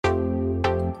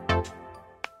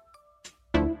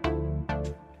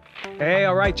Hey,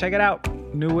 all right, check it out.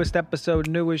 Newest episode,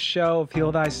 newest show of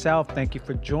Heal Thyself. Thank you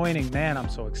for joining. Man, I'm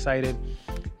so excited.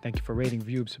 Thank you for rating,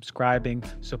 viewing, subscribing,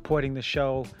 supporting the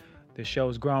show. The show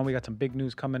is growing. We got some big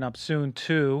news coming up soon,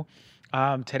 too.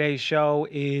 Today's show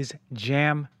is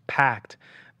jam-packed.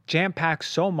 Jam-packed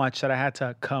so much that I had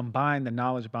to combine the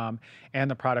knowledge bomb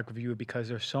and the product review because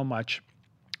there's so much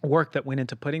work that went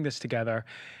into putting this together.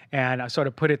 And I sort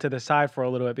of put it to the side for a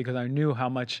little bit because I knew how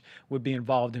much would be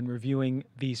involved in reviewing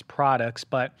these products,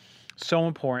 but so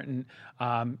important.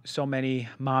 So many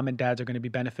mom and dads are going to be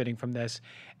benefiting from this.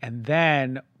 And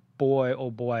then, boy,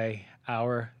 oh boy,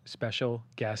 our special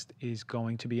guest is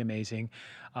going to be amazing.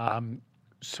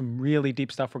 Some really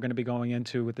deep stuff we're going to be going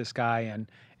into with this guy, and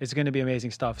it's going to be amazing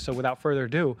stuff. So without further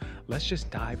ado, let's just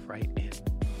dive right in.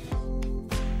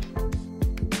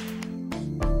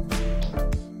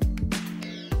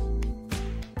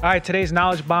 All right, today's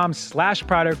knowledge bomb /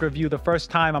 product review. The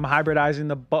first time I'm hybridizing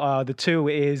the two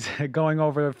is going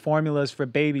over formulas for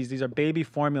babies. These are baby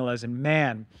formulas, and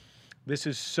man, this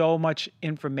is so much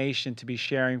information to be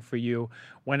sharing for you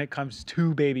when it comes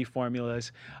to baby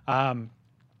formulas.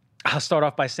 I'll start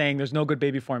off by saying there's no good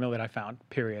baby formula that I found,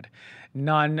 period.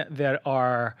 None that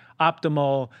are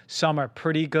optimal. Some are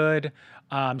pretty good.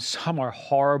 Some are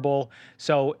horrible.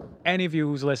 So any of you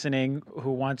who's listening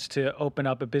who wants to open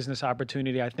up a business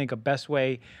opportunity, I think the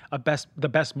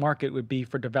best market would be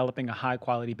for developing a high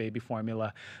quality baby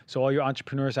formula. So all your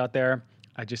entrepreneurs out there,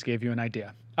 I just gave you an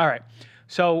idea. All right.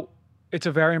 So it's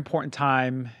a very important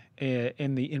time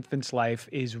in the infant's life,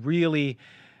 is really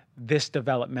this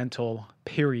developmental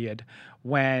period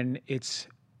when it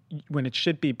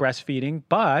should be breastfeeding,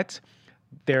 but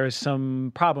there's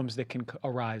some problems that can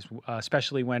arise,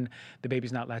 especially when the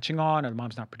baby's not latching on or the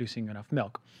mom's not producing enough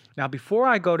milk. Now, before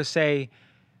I go to say,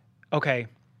 okay,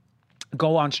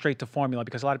 go on straight to formula,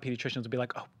 because a lot of pediatricians will be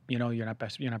like, oh, you're not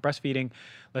breastfeeding,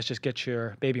 let's just get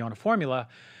your baby on a formula.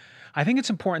 I think it's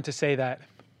important to say that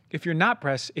if you're not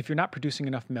producing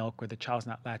enough milk or the child's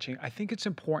not latching, I think it's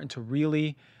important to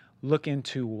really look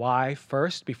into why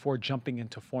first before jumping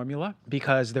into formula,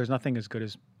 because there's nothing as good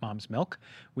as mom's milk.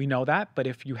 We know that, but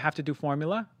if you have to do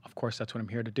formula, of course, that's what I'm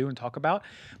here to do and talk about.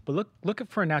 But look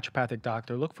for a naturopathic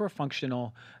doctor, look for a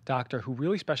functional doctor who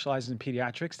really specializes in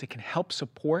pediatrics that can help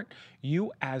support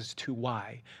you as to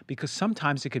why, because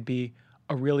sometimes it could be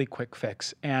a really quick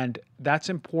fix. And that's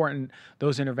important,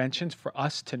 those interventions, for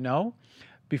us to know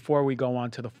before we go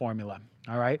on to the formula.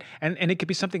 All right. And it could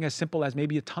be something as simple as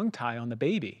maybe a tongue tie on the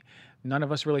baby. None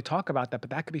of us really talk about that,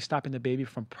 but that could be stopping the baby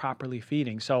from properly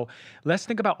feeding. So let's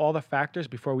think about all the factors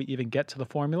before we even get to the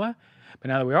formula. But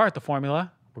now that we are at the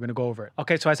formula, we're going to go over it.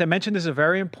 Okay, so as I mentioned, this is a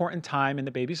very important time in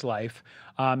the baby's life.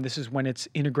 This is when it's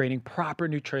integrating proper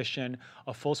nutrition,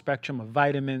 a full spectrum of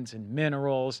vitamins and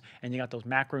minerals, and you got those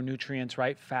macronutrients,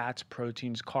 right? Fats,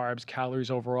 proteins, carbs,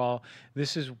 calories overall.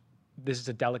 This is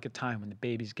a delicate time when the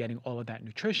baby's getting all of that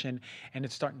nutrition and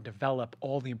it's starting to develop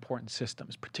all the important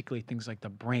systems, particularly things like the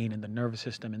brain and the nervous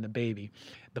system in the baby,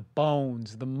 the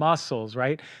bones, the muscles,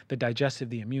 right? The digestive,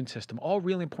 the immune system, all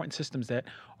really important systems that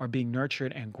are being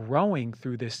nurtured and growing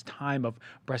through this time of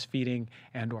breastfeeding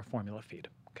and or formula feed,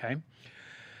 okay?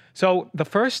 So the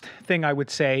first thing I would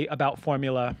say about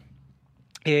formula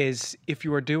is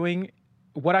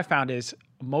what I found is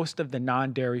most of the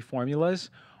non-dairy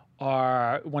formulas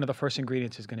are, one of the first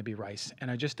ingredients is going to be rice. And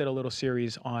I just did a little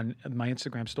series on my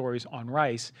Instagram stories on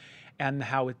rice and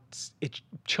how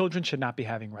children should not be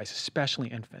having rice, especially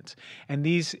infants. And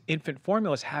these infant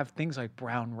formulas have things like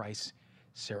brown rice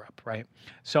syrup, right?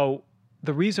 So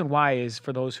the reason why is,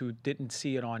 for those who didn't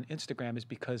see it on Instagram, is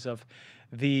because of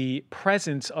the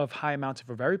presence of high amounts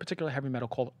of a very particular heavy metal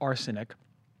called arsenic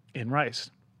in rice.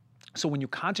 So when you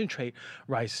concentrate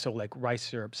rice, so like rice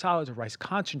syrup solids or rice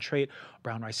concentrate,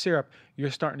 brown rice syrup,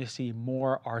 you're starting to see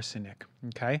more arsenic,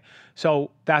 okay?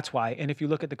 So that's why. And if you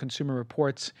look at the consumer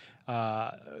reports,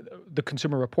 the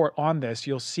consumer report on this,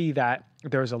 you'll see that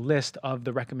there's a list of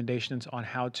the recommendations on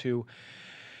how to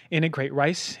integrate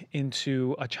rice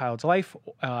into a child's life,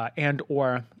 and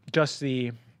or just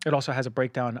it also has a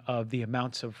breakdown of the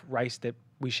amounts of rice that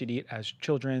we should eat as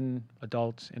children,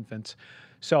 adults, infants.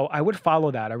 So I would follow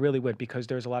that. I really would, because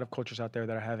there's a lot of cultures out there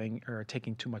that are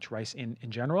taking too much rice in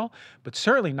general, but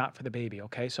certainly not for the baby,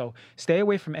 okay? So stay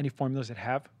away from any formulas that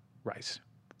have rice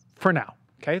for now,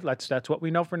 okay? That's what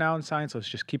we know for now in science. Let's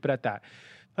just keep it at that.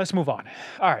 Let's move on.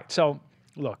 All right, so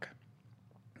look,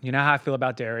 you know how I feel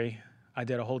about dairy. I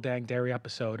did a whole dang dairy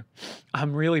episode.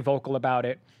 I'm really vocal about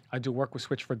it. I do work with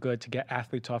Switch for Good to get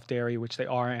athletes off dairy, which they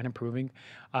are, and improving.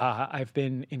 I've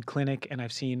been in clinic and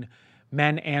I've seen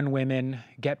men and women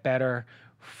get better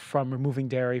from removing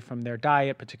dairy from their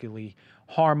diet, particularly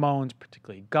hormones,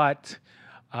 particularly gut,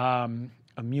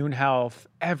 immune health,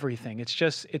 everything.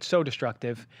 It's so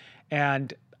destructive.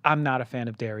 And I'm not a fan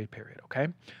of dairy, period, okay?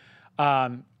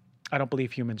 I don't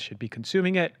believe humans should be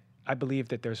consuming it. I believe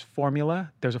that there's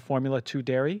a formula to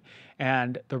dairy,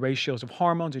 and the ratios of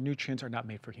hormones and nutrients are not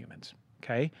made for humans,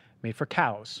 okay? Made for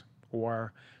cows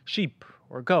or sheep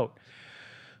or goat.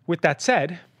 With that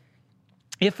said,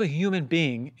 if a human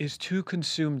being is to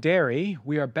consume dairy,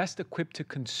 we are best equipped to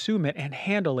consume it and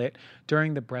handle it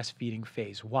during the breastfeeding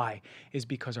phase. Why? Is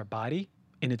because our body,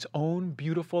 in its own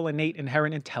beautiful, innate,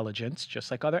 inherent intelligence, just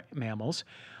like other mammals,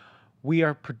 we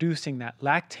are producing that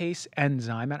lactase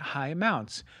enzyme at high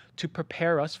amounts to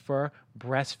prepare us for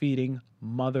breastfeeding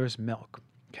mother's milk,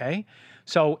 okay?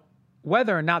 So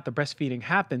whether or not the breastfeeding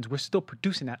happens, we're still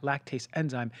producing that lactase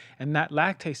enzyme, and that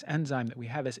lactase enzyme that we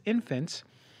have as infants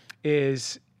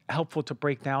is helpful to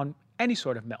break down any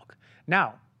sort of milk.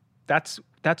 Now, that's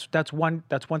one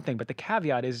thing, but the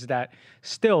caveat is that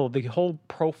still the whole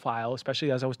profile,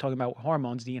 especially as I was talking about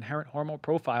hormones, the inherent hormone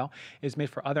profile is made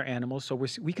for other animals, so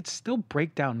we could still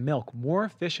break down milk more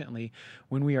efficiently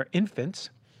when we are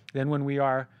infants than when we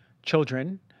are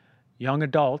children, young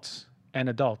adults, and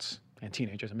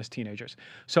teenagers. I miss teenagers.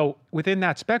 So within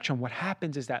that spectrum, what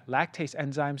happens is that lactase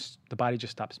enzymes, the body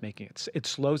just stops making it. It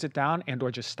slows it down and or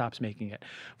just stops making it.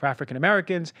 For African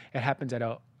Americans, it happens at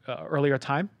a earlier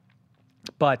time,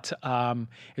 but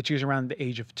it's usually around the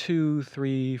age of 2,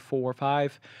 3, 4,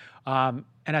 5. And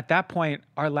at that point,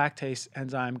 our lactase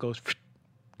enzyme goes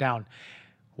down.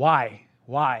 Why?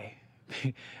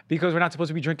 Because we're not supposed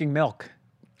to be drinking milk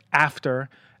after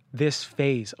this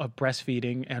phase of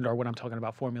breastfeeding and or what I'm talking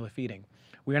about, formula feeding.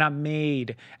 We are not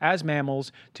made as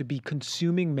mammals to be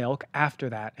consuming milk after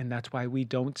that, and that's why we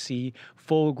don't see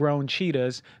full-grown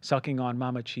cheetahs sucking on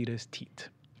mama cheetah's teat.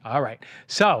 All right,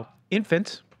 so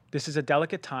infants, this is a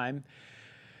delicate time.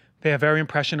 They have very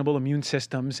impressionable immune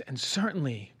systems, and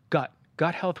certainly gut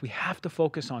health. We have to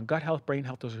focus on gut health, brain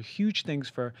health. Those are huge things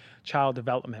for child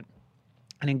development.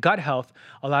 And in gut health,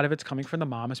 a lot of it's coming from the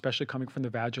mom, especially coming from the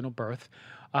vaginal birth.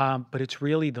 But it's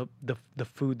really the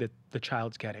food that the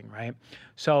child's getting, right?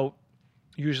 So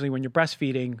usually when you're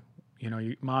breastfeeding,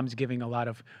 your mom's giving a lot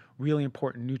of really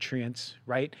important nutrients,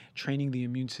 right? Training the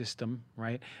immune system,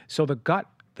 right? So the gut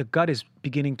is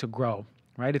beginning to grow,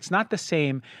 right? It's not the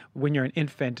same when you're an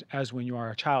infant as when you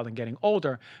are a child and getting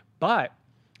older, but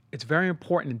it's very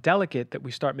important and delicate that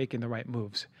we start making the right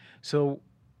moves. So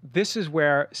this is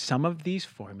where some of these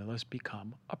formulas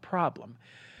become a problem.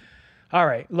 All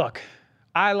right, look,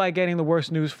 I like getting the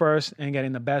worst news first and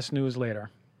getting the best news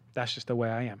later. That's just the way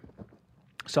I am.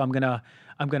 So I'm gonna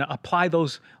apply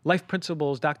those life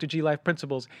principles, Dr. G life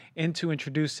principles, into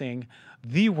introducing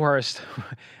the worst.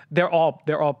 They're all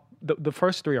the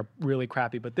first three are really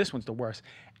crappy, but this one's the worst.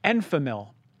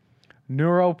 Enfamil,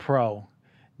 NeuroPro,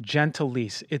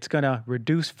 Gentle-Lease. It's gonna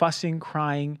reduce fussing,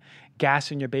 crying,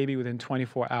 gassing your baby within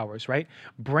 24 hours, right?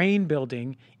 Brain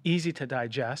building, easy to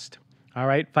digest, all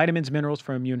right? Vitamins, minerals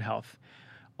for immune health.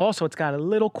 Also, it's got a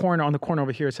little corner on the corner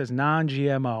over here. It says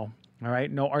non-GMO, all right?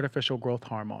 No artificial growth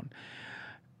hormone.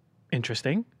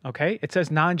 Interesting, okay? It says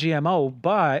non-GMO,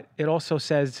 but it also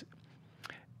says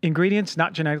ingredients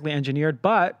not genetically engineered,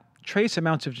 but trace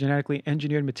amounts of genetically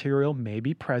engineered material may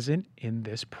be present in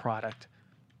this product.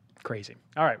 Crazy.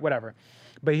 All right, whatever.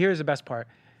 But here's the best part.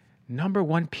 Number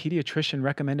one pediatrician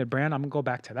recommended brand. I'm going to go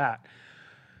back to that.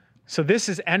 So this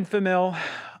is Enfamil.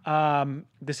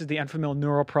 This is the Enfamil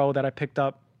NeuroPro that I picked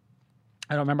up.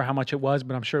 I don't remember how much it was,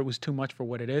 but I'm sure it was too much for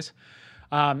what it is.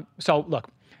 So look,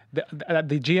 the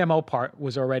GMO part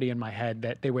was already in my head,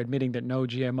 that they were admitting that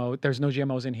there's no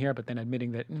GMOs in here, but then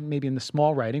admitting that maybe in the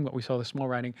small writing, what we saw the small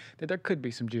writing, that there could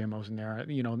be some GMOs in there,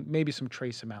 maybe some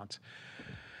trace amounts.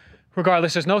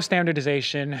 Regardless, there's no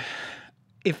standardization.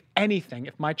 If anything,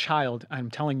 if my child,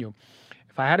 I'm telling you,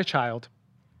 if I had a child,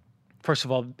 first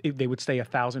of all, they would stay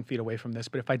 1,000 feet away from this.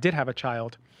 But if I did have a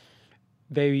child,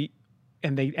 they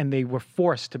were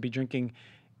forced to be drinking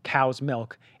cow's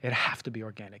milk, it'd have to be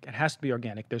organic. It has to be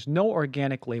organic. There's no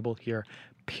organic label here,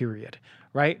 period,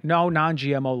 right? No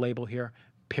non-GMO label here,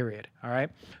 period, all right?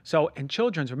 So in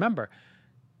children's, remember,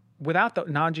 without the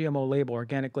non-GMO label,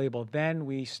 organic label, then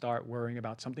we start worrying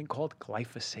about something called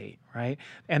glyphosate, right?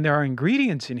 And there are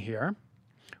ingredients in here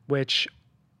which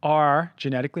are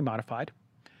genetically modified,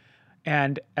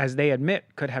 and as they admit,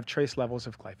 could have trace levels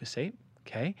of glyphosate,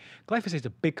 okay? Glyphosate is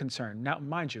a big concern. Now,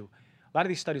 mind you, a lot of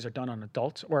these studies are done on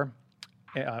adults or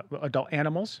adult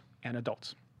animals and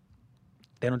adults.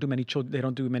 They don't do many children. They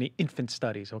don't do many infant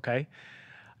studies, okay?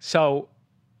 So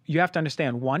you have to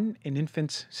understand, one, an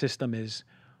infant's system is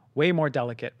way more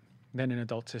delicate than an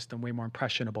adult system, way more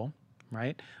impressionable,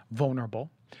 right? Vulnerable.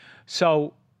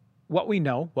 So what we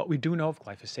do know of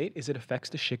glyphosate is it affects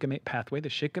the shikimate pathway. The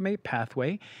shikimate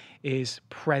pathway is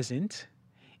present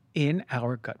in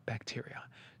our gut bacteria.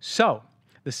 So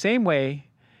the same way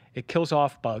it kills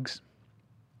off bugs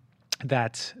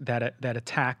that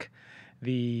attack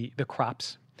the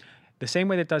crops, the same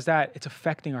way that it does that, it's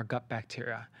affecting our gut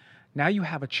bacteria. Now you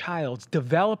have a child's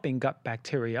developing gut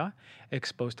bacteria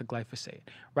exposed to glyphosate,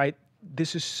 right?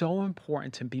 This is so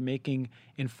important to be making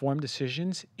informed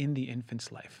decisions in the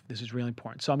infant's life. This is really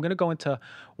important. So I'm going to go into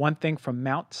one thing from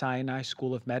Mount Sinai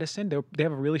School of Medicine. They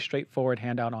have a really straightforward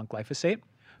handout on glyphosate.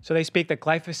 So they speak that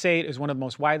glyphosate is one of the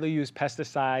most widely used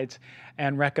pesticides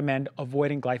and recommend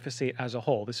avoiding glyphosate as a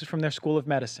whole. This is from their School of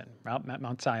Medicine,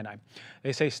 Mount Sinai.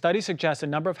 They say studies suggest a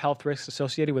number of health risks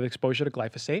associated with exposure to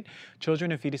glyphosate.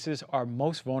 Children and fetuses are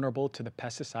most vulnerable to the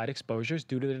pesticide exposures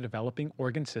due to their developing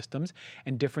organ systems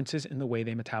and differences in the way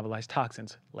they metabolize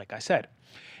toxins, like I said.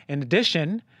 In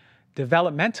addition,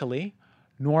 developmentally,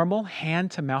 normal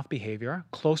hand-to-mouth behavior,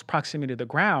 close proximity to the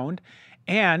ground,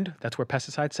 and that's where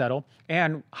pesticides settle,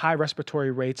 and high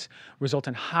respiratory rates result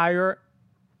in higher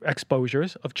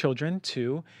exposures of children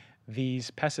to these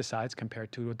pesticides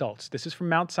compared to adults. This is from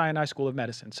Mount Sinai School of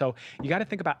Medicine. So you got to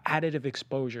think about additive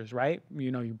exposures, right?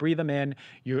 You breathe them in,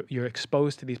 you're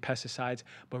exposed to these pesticides,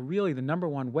 but really the number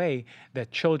one way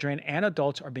that children and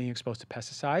adults are being exposed to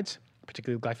pesticides,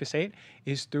 particularly glyphosate,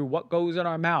 is through what goes in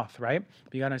our mouth, right?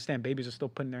 But you got to understand, babies are still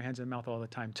putting their hands in the mouth all the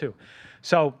time too.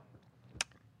 So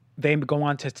they go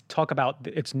on to talk about,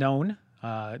 it's known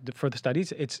for the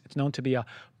studies, it's known to be a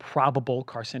probable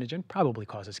carcinogen, probably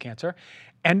causes cancer.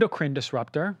 Endocrine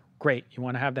disruptor, great. You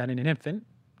want to have that in an infant?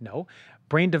 No.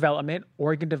 Brain development,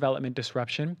 organ development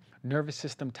disruption, nervous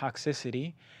system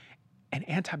toxicity, and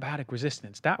antibiotic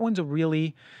resistance. That one's a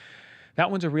really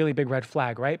big red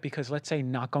flag, right? Because let's say,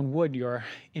 knock on wood, your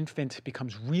infant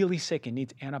becomes really sick and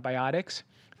needs antibiotics.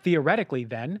 Theoretically,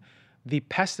 then, the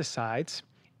pesticides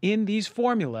in these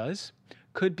formulas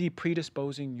could be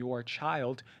predisposing your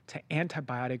child to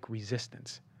antibiotic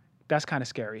resistance. That's kind of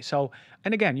scary. So,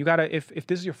 and again, you gotta, if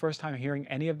this is your first time hearing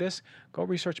any of this, go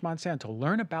research Monsanto.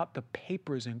 Learn about the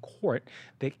papers in court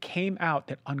that came out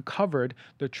that uncovered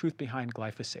the truth behind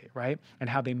glyphosate, right? And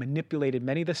how they manipulated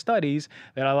many of the studies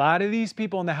that a lot of these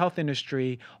people in the health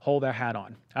industry hold their hat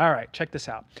on. All right, check this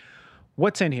out.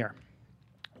 What's in here?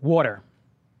 Water,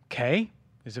 okay?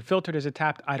 Is it filtered? Is it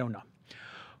tapped? I don't know.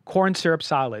 Corn syrup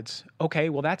solids. Okay,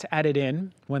 well, that's added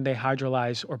in when they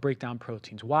hydrolyze or break down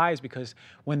proteins. Why? Is because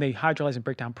when they hydrolyze and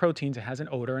break down proteins, it has an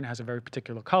odor and has a very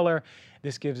particular color.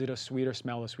 This gives it a sweeter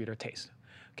smell, a sweeter taste.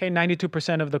 Okay,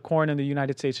 92% of the corn in the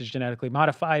United States is genetically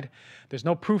modified. There's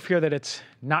no proof here that it's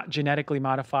not genetically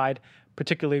modified,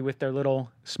 particularly with their little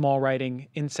small writing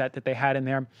inset that they had in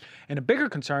there. And a bigger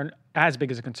concern, as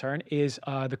big as a concern, is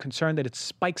the concern that it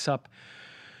spikes up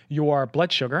your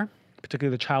blood sugar,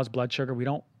 particularly the child's blood sugar. We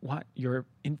don't want your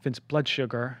infant's blood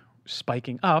sugar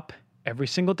spiking up every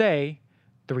single day,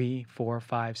 3, 4,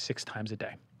 5, 6 times a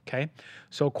day, okay?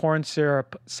 So corn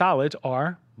syrup solids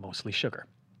are mostly sugar.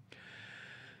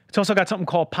 It's also got something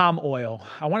called palm oil.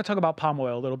 I want to talk about palm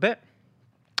oil a little bit.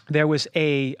 There was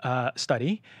a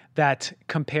study that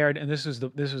compared, and this was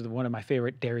one of my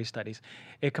favorite dairy studies.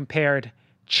 It compared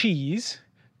cheese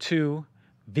to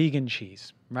vegan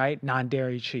cheese, right?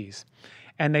 Non-dairy cheese.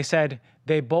 And they said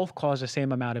they both cause the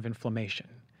same amount of inflammation,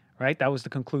 right? That was the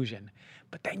conclusion.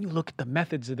 But then you look at the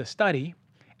methods of the study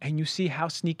and you see how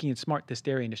sneaky and smart this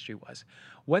dairy industry was.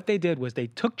 What they did was they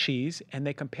took cheese and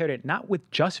they compared it not with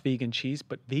just vegan cheese,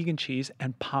 but vegan cheese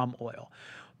and palm oil.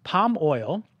 Palm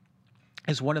oil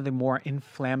is one of the more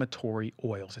inflammatory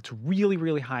oils. It's really,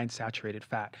 really high in saturated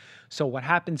fat. So what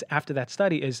happens after that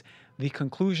study is the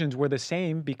conclusions were the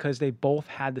same because they both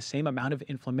had the same amount of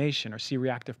inflammation or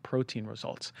C-reactive protein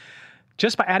results.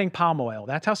 Just by adding palm oil.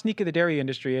 That's how sneaky the dairy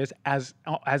industry is, as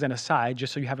an aside,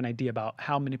 just so you have an idea about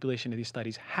how manipulation of these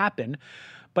studies happen.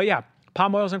 But yeah,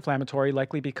 palm oil is inflammatory,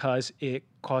 likely because it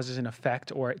causes an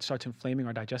effect or it starts inflaming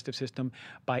our digestive system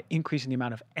by increasing the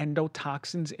amount of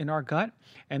endotoxins in our gut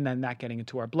and then that getting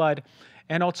into our blood.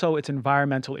 And also it's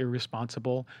environmental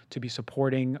irresponsible to be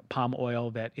supporting palm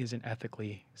oil that isn't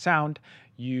ethically sound.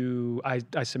 I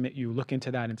submit you look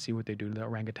into that and see what they do to the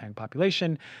orangutan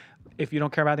population. If you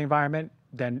don't care about the environment,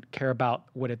 then care about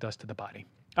what it does to the body.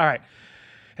 All right,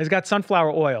 it's got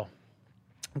sunflower oil,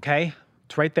 okay?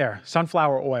 It's right there,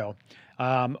 sunflower oil.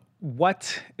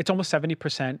 it's almost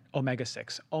 70%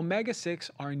 omega-6. Omega-6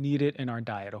 are needed in our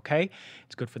diet, okay?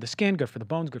 It's good for the skin, good for the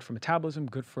bones, good for metabolism,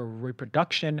 good for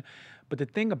reproduction. But the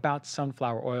thing about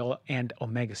sunflower oil and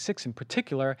omega-6 in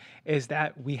particular is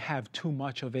that we have too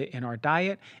much of it in our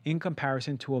diet in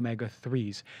comparison to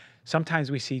omega-3s. Sometimes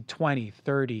we see 20,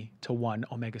 30 to 1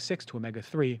 omega-6 to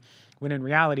omega-3, when in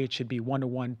reality it should be 1 to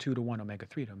 1, 2 to 1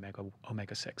 omega-3 to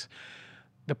omega-6.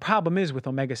 The problem is with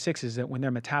omega-6 is that when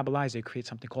they're metabolized, they create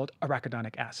something called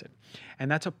arachidonic acid. And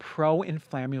that's a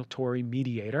pro-inflammatory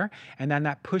mediator. And then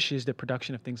that pushes the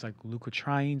production of things like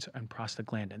leukotrienes and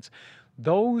prostaglandins.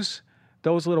 Those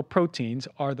little proteins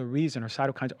are the reason, or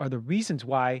cytokines are the reasons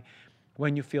why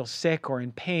when you feel sick or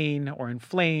in pain or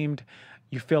inflamed,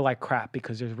 you feel like crap,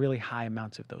 because there's really high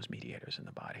amounts of those mediators in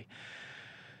the body.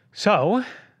 So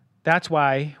that's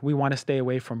why we want to stay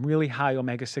away from really high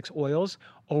omega-6 oils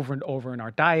over and over in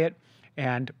our diet,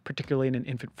 and particularly in an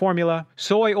infant formula.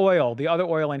 Soy oil, the other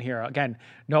oil in here, again,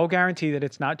 no guarantee that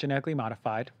it's not genetically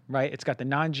modified, right? It's got the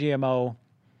non-GMO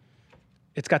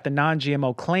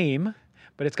claim,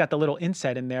 but it's got the little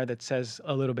inset in there that says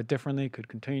a little bit differently. It could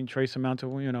contain trace amounts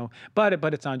of,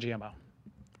 but it's non-GMO,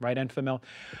 right? Enfamil.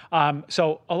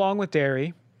 So along with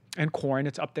dairy and corn,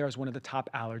 it's up there as one of the top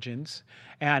allergens.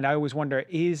 And I always wonder,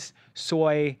 is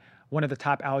soy one of the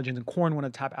top allergens and corn one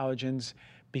of the top allergens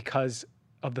because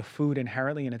of the food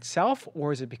inherently in itself,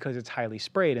 or is it because it's highly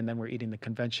sprayed and then we're eating the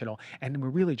conventional and we're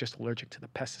really just allergic to the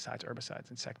pesticides, herbicides,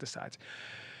 insecticides?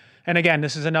 And again,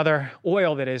 this is another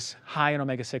oil that is high in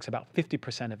omega-6. About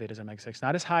 50% of it is omega-6.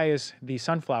 Not as high as the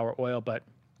sunflower oil, but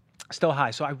still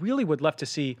high. So I really would love to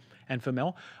see,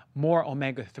 Enfamil, more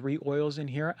omega-3 oils in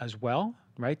here as well,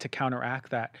 right? To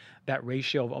counteract that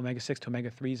ratio of omega-6 to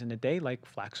omega-3s in a day, like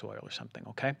flax oil or something,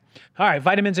 okay? All right,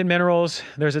 vitamins and minerals.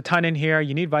 There's a ton in here.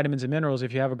 You need vitamins and minerals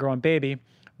if you have a growing baby,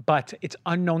 but it's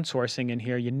unknown sourcing in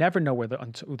here. You never know where the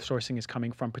sourcing is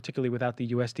coming from, particularly without the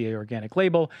USDA organic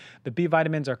label. The B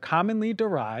vitamins are commonly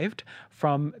derived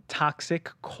from toxic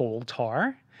coal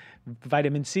tar.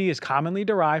 Vitamin C is commonly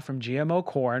derived from GMO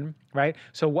corn, right?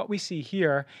 So what we see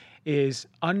here is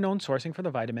unknown sourcing for the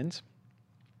vitamins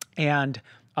and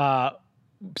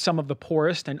some of the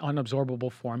poorest and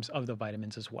unabsorbable forms of the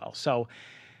vitamins as well. So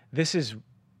this is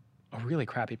a really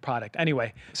crappy product.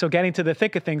 Anyway, so getting to the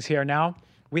thick of things here now,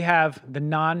 we have the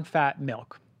non-fat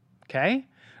milk, okay?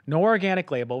 No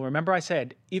organic label. Remember I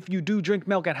said, if you do drink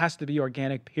milk, it has to be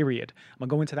organic, period. I'm gonna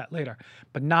go into that later.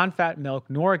 But non-fat milk,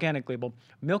 no organic label.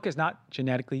 Milk is not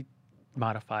genetically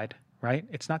modified, right?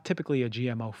 It's not typically a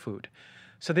GMO food.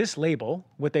 So this label,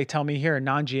 what they tell me here,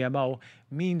 non-GMO,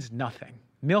 means nothing.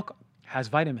 Milk has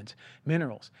vitamins,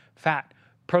 minerals, fat,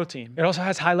 protein. It also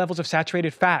has high levels of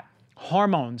saturated fat,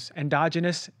 hormones,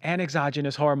 endogenous and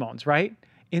exogenous hormones, right?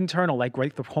 Internal, like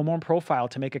the hormone profile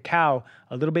to make a cow,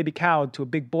 a little baby cow to a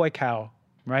big boy cow,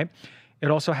 right? It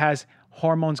also has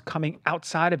hormones coming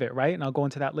outside of it, right? And I'll go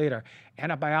into that later.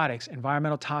 Antibiotics,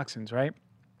 environmental toxins, right?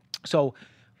 So,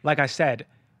 like I said,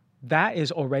 that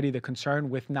is already the concern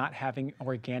with not having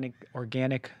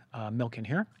organic milk in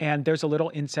here. And there's a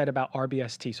little inset about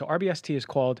RBST. So RBST is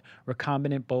called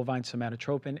recombinant bovine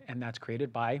somatotropin, and that's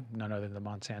created by none other than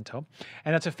Monsanto.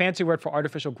 And that's a fancy word for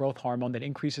artificial growth hormone that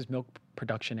increases milk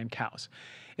production in cows.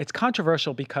 It's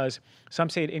controversial because some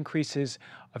say it increases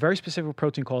a very specific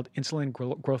protein called insulin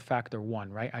growth factor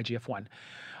 1, right? IGF-1.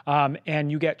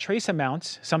 And you get trace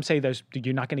amounts. Some say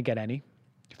you're not going to get any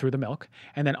through the milk.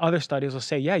 And then other studies will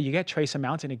say, yeah, you get trace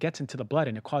amounts and it gets into the blood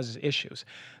and it causes issues.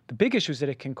 The big issues that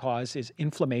it can cause is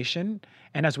inflammation.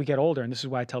 And as we get older, and this is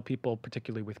why I tell people,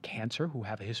 particularly with cancer, who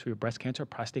have a history of breast cancer,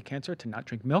 prostate cancer, to not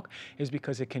drink milk, is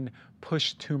because it can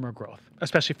push tumor growth,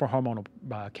 especially for hormonal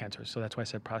cancers. So that's why I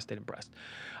said prostate and breast.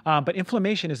 But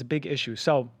inflammation is a big issue.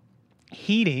 So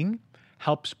heating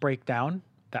helps break down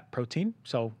that protein.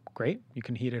 So great, you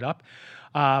can heat it up.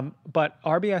 But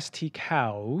RBST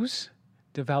cows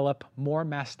develop more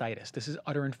mastitis. This is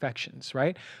udder infections,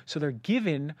 right? So they're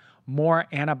given more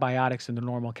antibiotics than the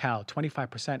normal cow,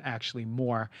 25% actually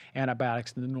more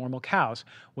antibiotics than the normal cows.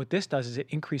 What this does is it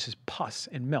increases pus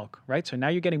in milk, right? So now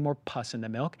you're getting more pus in the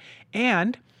milk,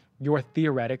 and you're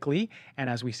theoretically, and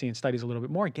as we see in studies a little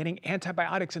bit more, getting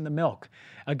antibiotics in the milk.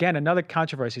 Again, another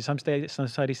controversy. Some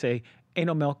studies say ain't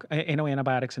no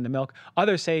antibiotics in the milk.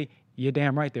 Others say, you're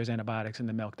damn right there's antibiotics in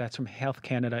the milk. That's from Health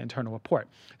Canada internal report.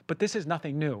 But this is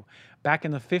nothing new. Back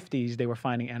in the 50s, they were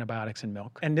finding antibiotics in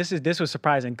milk. And this was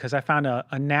surprising because I found a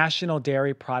National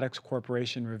Dairy Products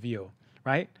Corporation review,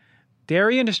 right?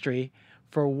 Dairy industry,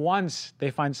 for once, they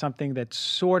find something that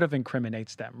sort of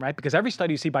incriminates them, right? Because every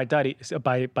study you see by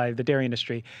the dairy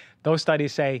industry, those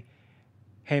studies say,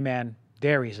 hey man,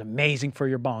 dairy is amazing for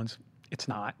your bones. It's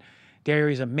not.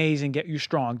 Dairy is amazing, get you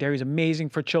strong. Dairy is amazing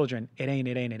for children. It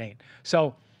ain't.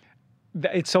 So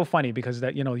it's so funny because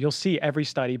that, you'll see every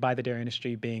study by the dairy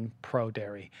industry being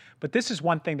pro-dairy. But this is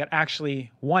one thing that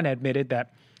actually, one, admitted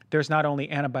that there's not only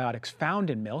antibiotics found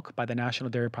in milk by the National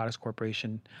Dairy Products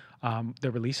Corporation, when they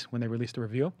released the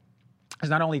review. There's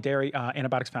not only dairy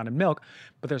antibiotics found in milk,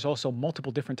 but there's also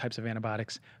multiple different types of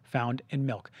antibiotics found in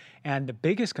milk. And the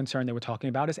biggest concern they were talking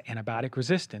about is antibiotic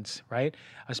resistance, right?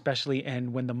 Especially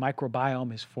when the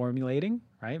microbiome is formulating,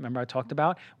 right? Remember I talked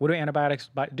about, what do antibiotics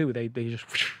do? They just,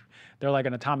 they're like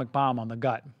an atomic bomb on the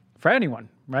gut for anyone,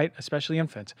 right? Especially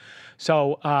infants.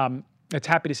 So it's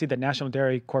happy to see that National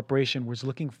Dairy Corporation was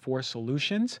looking for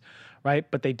solutions, right?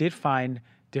 But they did find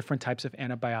different types of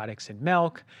antibiotics in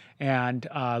milk and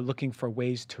looking for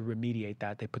ways to remediate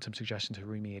that. They put some suggestions to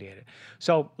remediate it.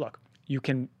 So look, you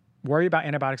can worry about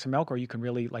antibiotics in milk, or you can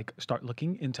really start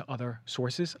looking into other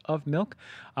sources of milk.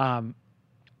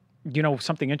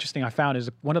 Something interesting I found is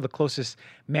one of the closest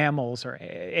mammals or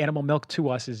animal milk to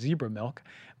us is zebra milk,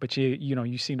 but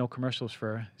you see no commercials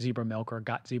for zebra milk or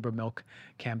got zebra milk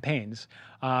campaigns.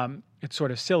 It's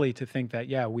sort of silly to think that,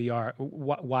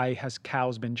 why has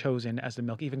cows been chosen as the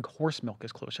milk? Even horse milk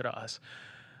is closer to us.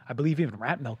 I believe even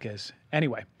rat milk is.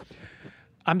 Anyway,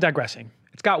 I'm digressing.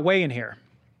 It's got whey in here.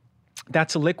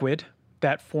 That's a liquid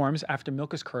that forms after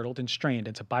milk is curdled and strained.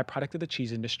 It's a byproduct of the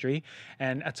cheese industry.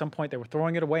 And at some point they were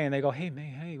throwing it away and they go, hey,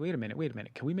 wait a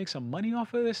minute. Can we make some money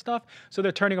off of this stuff? So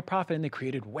they're turning a profit and they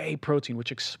created whey protein,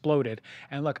 which exploded.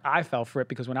 And look, I fell for it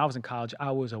because when I was in college, I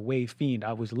was a whey fiend.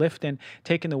 I was lifting,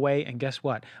 taking the whey, and guess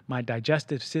what? My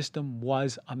digestive system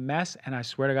was a mess. And I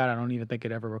swear to God, I don't even think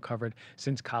it ever recovered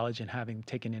since college and having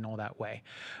taken in all that whey.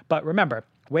 But remember,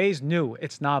 whey's new,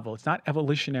 it's novel, it's not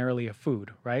evolutionarily a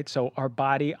food, right? So our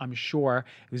body, I'm sure,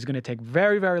 is going to take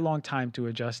very, very long time to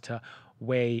adjust to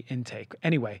whey intake.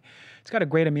 Anyway, it's got a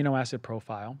great amino acid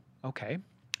profile. Okay.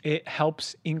 It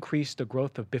helps increase the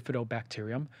growth of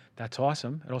bifidobacterium. That's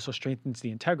awesome. It also strengthens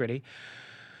the integrity.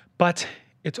 But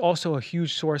it's also a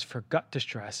huge source for gut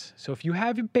distress. So if you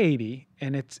have your baby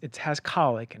and it has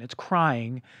colic and it's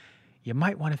crying, you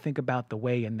might want to think about the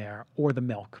whey in there or the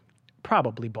milk.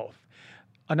 Probably both.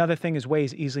 Another thing is whey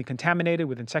is easily contaminated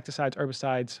with insecticides,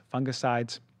 herbicides,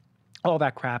 fungicides, all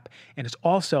that crap. And it's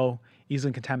also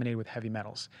easily contaminated with heavy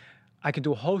metals. I can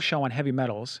do a whole show on heavy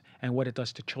metals and what it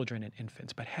does to children and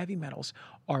infants, but heavy metals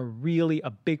are really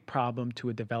a big problem to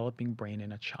a developing brain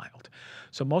in a child.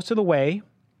 So most of the whey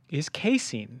is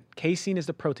casein. Casein is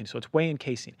the protein, so it's whey and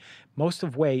casein. Most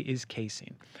of whey is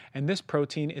casein. And this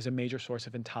protein is a major source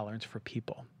of intolerance for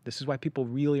people. This is why people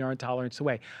really are intolerant to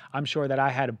whey. I'm sure that I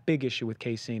had a big issue with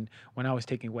casein when I was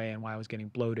taking whey and why I was getting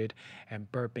bloated and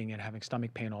burping and having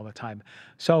stomach pain all the time.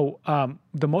 So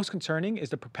the most concerning is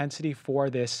the propensity for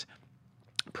this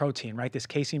protein, right? This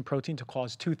casein protein to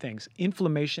cause two things,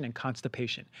 inflammation and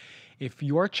constipation. If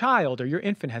your child or your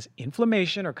infant has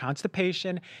inflammation or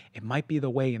constipation, it might be the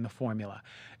whey in the formula.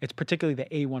 It's particularly the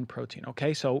A1 protein,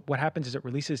 okay? So what happens is it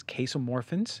releases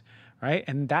casomorphins, right?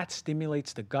 And that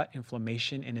stimulates the gut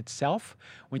inflammation in itself.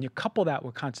 When you couple that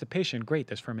with constipation, great,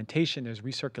 there's fermentation, there's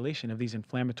recirculation of these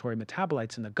inflammatory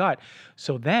metabolites in the gut.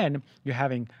 So then you're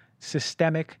having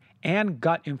systemic and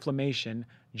gut inflammation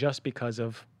just because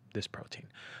of this protein.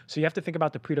 So you have to think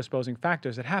about the predisposing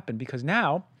factors that happen because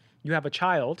now you have a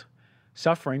child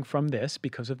suffering from this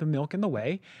because of the milk and the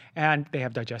whey, and they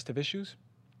have digestive issues,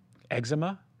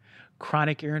 eczema,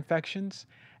 chronic ear infections,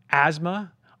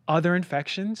 asthma, other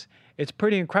infections. It's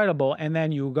pretty incredible. And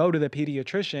then you go to the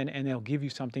pediatrician and they'll give you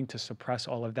something to suppress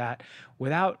all of that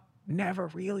without never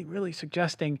really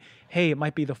suggesting, hey, it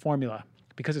might be the formula,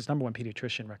 because it's number one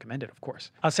pediatrician recommended, of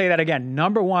course. I'll say that again,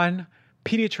 number one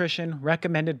pediatrician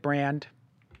recommended brand.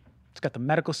 It's got the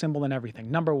medical symbol and everything.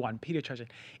 Number one, pediatrician.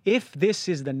 If this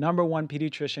is the number one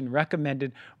pediatrician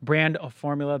recommended brand of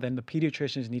formula, then the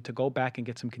pediatricians need to go back and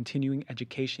get some continuing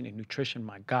education in nutrition.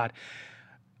 My God,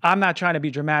 I'm not trying to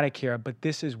be dramatic here, but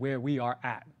this is where we are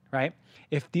at, right?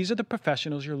 If these are the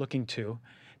professionals you're looking to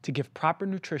give proper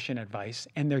nutrition advice,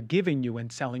 and they're giving you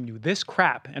and selling you this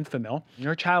crap, Enfamil,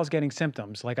 your child's getting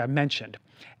symptoms, like I mentioned,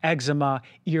 eczema,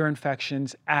 ear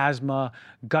infections, asthma,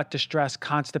 gut distress,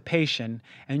 constipation,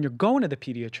 and you're going to the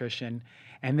pediatrician,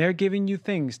 and they're giving you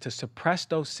things to suppress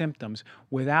those symptoms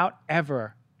without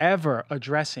ever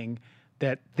addressing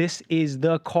that this is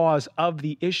the cause of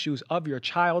the issues of your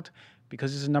child,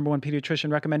 because this is the number one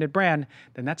pediatrician recommended brand,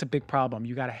 then that's a big problem.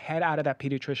 You got to head out of that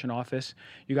pediatrician office.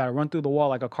 You got to run through the wall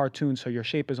like a cartoon so your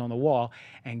shape is on the wall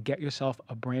and get yourself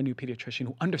a brand new pediatrician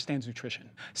who understands nutrition.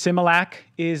 Similac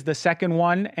is the second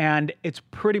one, and it's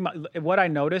pretty much what I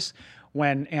notice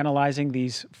when analyzing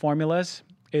these formulas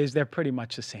is they're pretty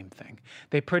much the same thing.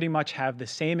 They pretty much have the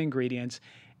same ingredients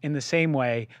in the same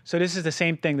way. So this is the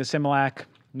same thing, the Similac,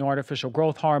 no artificial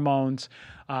growth hormones,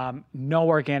 no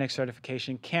organic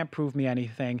certification, can't prove me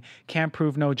anything, can't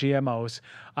prove no GMOs.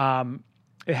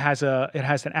 It has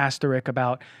an asterisk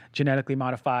about genetically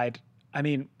modified. I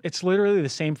mean, it's literally the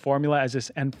same formula as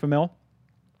this Enfamil,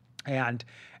 and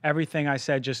everything I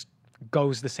said just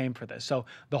goes the same for this. So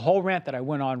the whole rant that I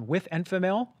went on with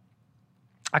Enfamil,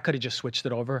 I could have just switched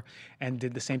it over and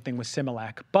did the same thing with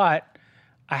Similac, but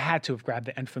I had to have grabbed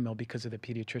the Enfamil because of the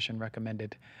pediatrician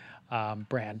recommended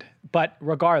brand. But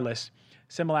regardless,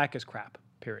 Similac is crap,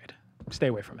 period. Stay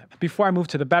away from it. Before I move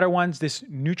to the better ones, this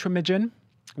Nutramigen,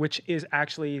 which is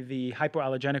actually the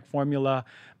hypoallergenic formula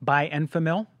by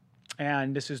Enfamil,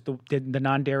 and this is the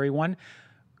non-dairy one.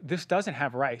 This doesn't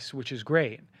have rice, which is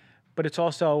great, but it's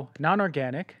also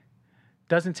non-organic,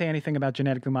 doesn't say anything about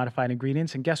genetically modified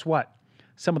ingredients, and guess what?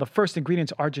 Some of the first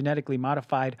ingredients are genetically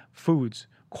modified foods,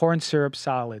 corn syrup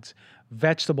solids,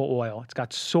 vegetable oil. It's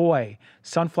got soy,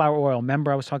 sunflower oil.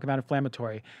 Remember, I was talking about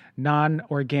inflammatory,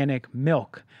 non-organic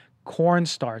milk,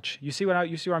 cornstarch. You see where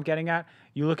I'm getting at?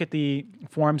 You look at the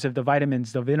forms of the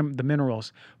vitamins, the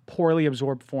minerals, poorly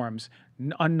absorbed forms,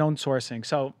 unknown sourcing.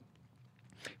 So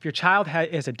if your child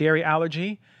has a dairy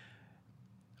allergy,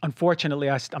 unfortunately,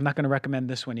 I'm not going to recommend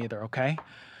this one either, okay?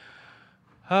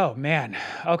 Oh man.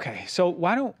 Okay. So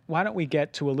why don't we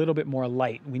get to a little bit more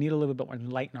light? We need a little bit more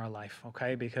light in our life,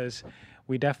 okay? Because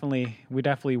we definitely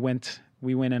went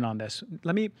in on this.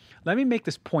 Let me make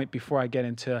this point before I get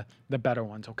into the better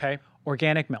ones, okay?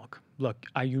 Organic milk. Look,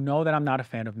 you know that I'm not a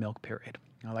fan of milk, period.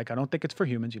 I don't think it's for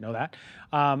humans, you know that.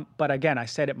 But again, I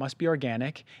said it must be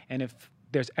organic, and if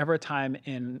there's ever a time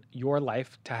in your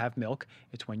life to have milk,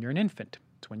 it's when you're an infant.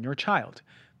 It's when you're a child.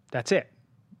 That's it.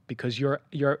 Because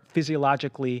you're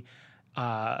physiologically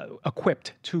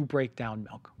equipped to break down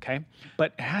milk, okay?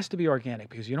 But it has to be organic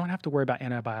because you don't have to worry about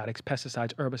antibiotics,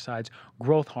 pesticides, herbicides,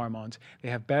 growth hormones. They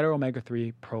have better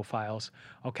omega-3 profiles,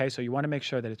 okay? So you want to make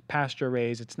sure that it's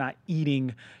pasture-raised, it's not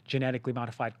eating genetically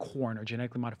modified corn or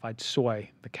genetically modified soy,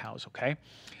 the cows, okay?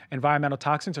 Environmental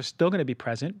toxins are still going to be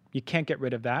present. You can't get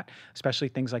rid of that, especially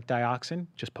things like dioxin.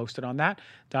 Just posted on that.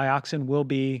 Dioxin will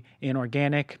be in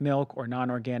organic milk or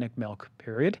non-organic milk,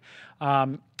 period.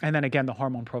 And then again, the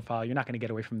hormone profile, you're not going to get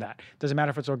away from that. Doesn't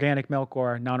matter if it's organic milk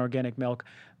or non-organic milk,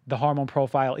 the hormone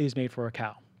profile is made for a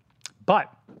cow.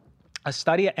 But a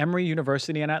study at Emory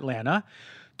University in Atlanta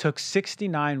took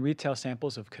 69 retail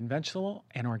samples of conventional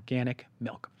and organic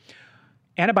milk.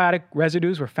 Antibiotic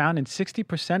residues were found in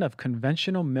 60% of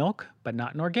conventional milk, but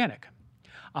not in organic.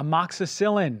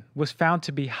 Amoxicillin was found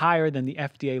to be higher than the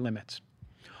FDA limits.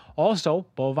 Also,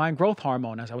 bovine growth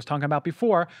hormone, as I was talking about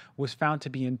before, was found to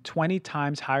be in 20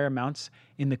 times higher amounts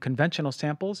in the conventional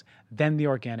samples than the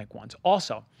organic ones.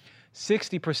 Also,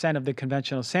 60% of the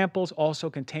conventional samples also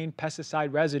contain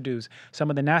pesticide residues, some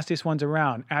of the nastiest ones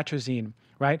around, atrazine,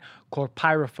 right?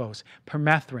 Chlorpyrifos,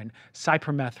 permethrin,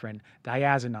 cypermethrin,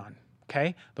 diazinon.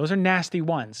 Okay, those are nasty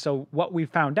ones. So what we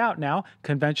found out now,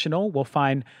 conventional will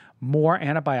find more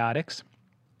antibiotics,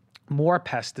 more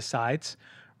pesticides,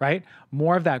 right?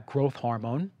 More of that growth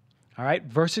hormone, all right,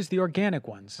 versus the organic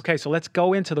ones. Okay, so let's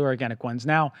go into the organic ones.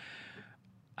 Now,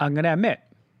 I'm going to admit,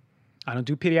 I don't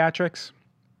do pediatrics.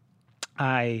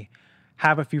 I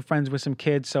have a few friends with some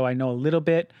kids, so I know a little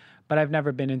bit, but I've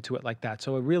never been into it like that.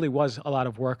 So it really was a lot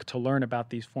of work to learn about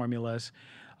these formulas.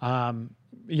 And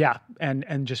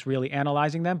just really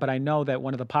analyzing them. But I know that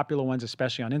one of the popular ones,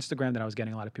 especially on Instagram, that I was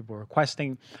getting a lot of people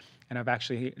requesting, and I've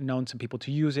actually known some people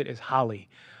to use it, is Holly.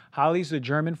 Holly's the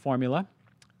German formula,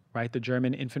 right? The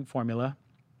German infant formula.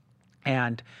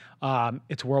 And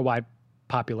it's worldwide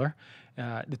popular.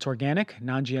 It's organic,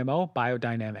 non-GMO,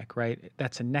 biodynamic, right?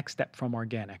 That's a next step from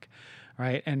organic,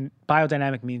 right? And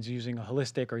biodynamic means using a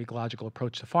holistic or ecological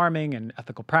approach to farming and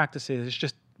ethical practices.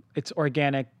 It's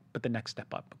organic, but the next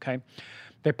step up, okay?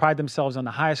 They pride themselves on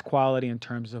the highest quality in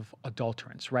terms of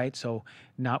adulterants, right? So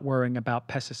not worrying about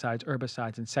pesticides,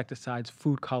 herbicides, insecticides,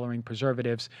 food coloring,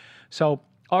 preservatives. So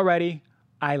already,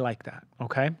 I like that,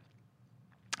 okay?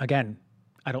 Again,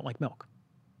 I don't like milk,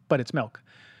 but it's milk,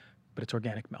 but it's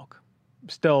organic milk.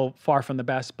 Still far from the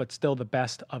best, but still the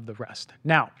best of the rest.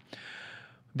 Now,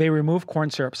 they remove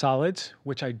corn syrup solids,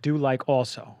 which I do like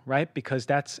also, right? Because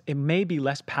it may be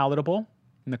less palatable,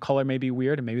 and the color may be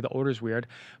weird, and maybe the odor is weird,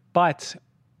 but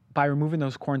by removing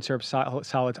those corn syrup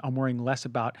solids, I'm worrying less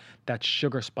about that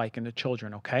sugar spike in the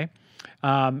children, okay?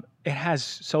 It has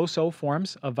so-so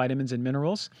forms of vitamins and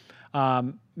minerals.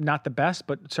 Not the best,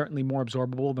 but certainly more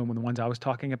absorbable than the ones I was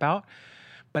talking about.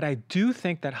 But I do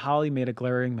think that Holly made a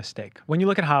glaring mistake. When you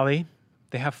look at Holly,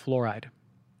 they have fluoride.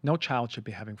 No child should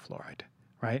be having fluoride,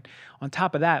 right? On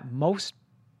top of that, most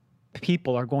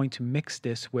people are going to mix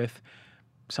this with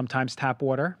sometimes tap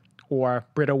water or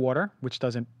Brita water, which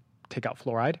doesn't take out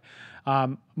fluoride.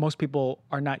 Most people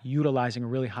are not utilizing a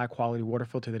really high quality water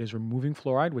filter that is removing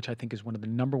fluoride, which I think is one of the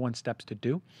number one steps to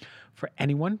do for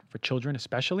anyone, for children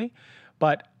especially.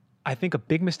 But I think a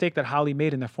big mistake that Holly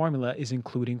made in their formula is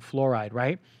including fluoride,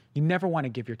 right? You never want to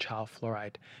give your child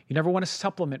fluoride. You never want to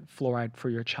supplement fluoride for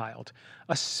your child,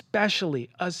 especially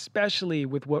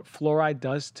with what fluoride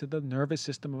does to the nervous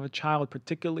system of a child,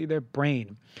 particularly their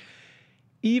brain.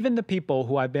 Even the people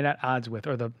who I've been at odds with,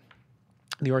 or the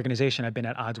organization I've been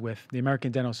at odds with, the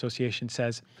American Dental Association,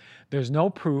 says there's no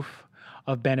proof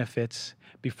of benefits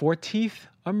before teeth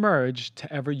emerge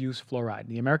to ever use fluoride.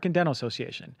 The American Dental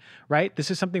Association, right?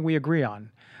 This is something we agree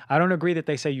on. I don't agree that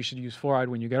they say you should use fluoride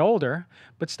when you get older,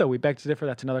 but still, we beg to differ.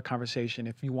 That's another conversation.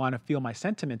 If you want to feel my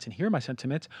sentiments and hear my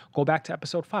sentiments, go back to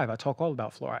episode 5. I talk all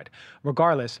about fluoride.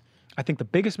 Regardless, I think the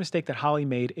biggest mistake that Holly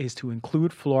made is to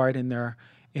include fluoride in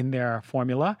their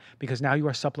formula, because now you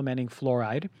are supplementing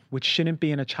fluoride, which shouldn't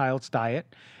be in a child's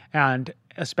diet, and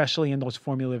especially in those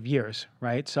formative years,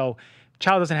 right? So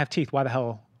child doesn't have teeth. Why the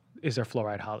hell is there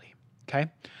fluoride, Holly?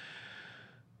 Okay.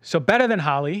 So better than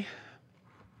Holly,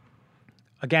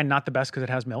 again, not the best because it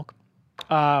has milk,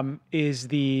 is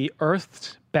the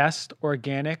Earth's Best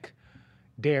Organic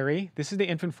Dairy. This is the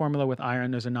infant formula with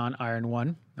iron. There's a non-iron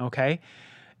one, okay?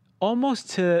 Almost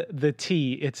to the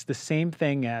T, it's the same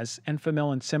thing as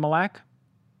Enfamil and Similac,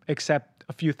 except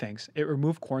a few things. It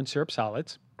removed corn syrup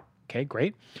solids. Okay,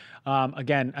 great.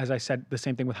 Again, as I said, the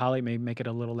same thing with Holly may make it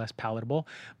a little less palatable,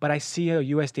 but I see a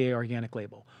USDA organic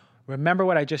label. Remember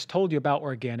what I just told you about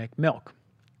organic milk.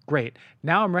 Great.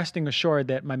 Now I'm resting assured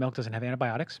that my milk doesn't have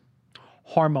antibiotics,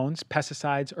 hormones,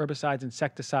 pesticides, herbicides,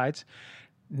 insecticides.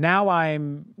 Now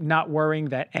I'm not worrying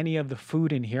that any of the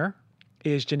food in here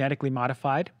is genetically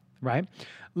modified, right?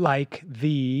 Like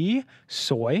the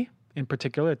soy in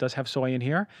particular. It does have soy in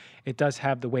here. It does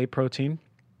have the whey protein.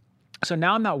 So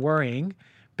now I'm not worrying.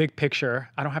 Big picture,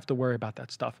 I don't have to worry about that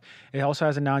stuff. It also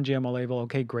has a non-GMO label.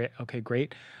 Okay, great.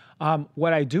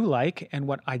 What I do like, and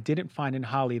what I didn't find in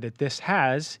Holly that this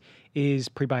has, is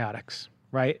prebiotics,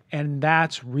 right? And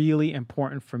that's really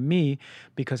important for me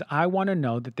because I want to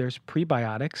know that there's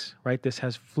prebiotics, right? This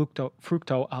has fructo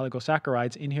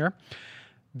oligosaccharides in here,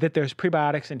 that there's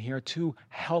prebiotics in here to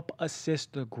help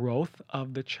assist the growth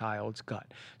of the child's gut.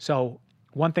 So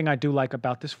one thing I do like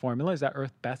about this formula is that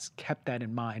Earth Best kept that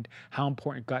in mind, how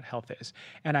important gut health is.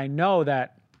 And I know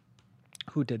that,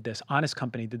 who did this? Honest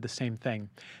Company did the same thing.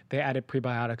 They added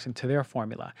prebiotics into their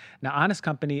formula. Now, Honest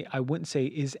Company, I wouldn't say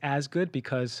is as good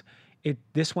because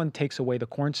this one takes away the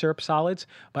corn syrup solids,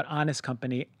 but Honest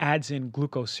Company adds in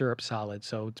glucose syrup solids.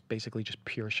 So it's basically just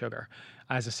pure sugar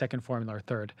as a second formula or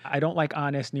third. I don't like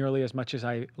Honest nearly as much as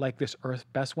I like this Earth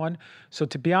Best one. So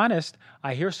to be honest,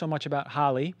 I hear so much about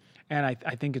Holly, and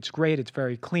I think it's great. It's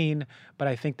very clean, but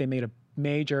I think they made a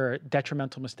major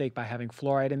detrimental mistake by having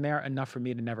fluoride in there, enough for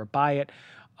me to never buy it.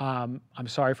 I'm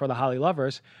sorry for the Holly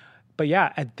lovers. But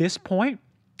yeah, at this point,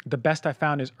 the best I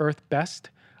found is Earth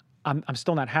Best. I'm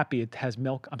still not happy it has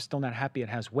milk. I'm still not happy it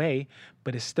has whey,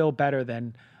 but it's still better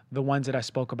than the ones that I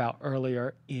spoke about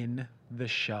earlier in the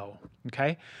show,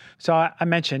 okay? So I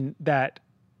mentioned that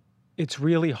it's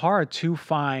really hard to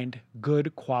find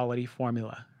good quality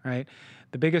formula, right?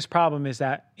 The biggest problem is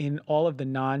that in all of the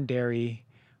non-dairy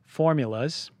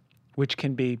formulas, which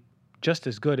can be just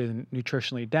as good and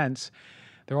nutritionally dense,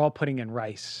 they're all putting in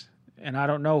rice. And I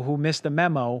don't know who missed the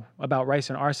memo about rice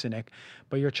and arsenic,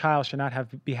 but your child should not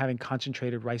be having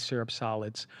concentrated rice syrup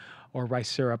solids or rice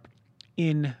syrup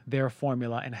in their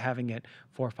formula and having it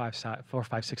 4, 5,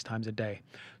 6 times a day.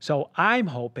 So I'm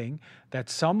hoping that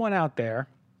someone out there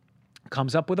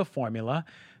comes up with a formula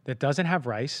that doesn't have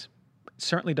rice,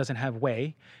 certainly doesn't have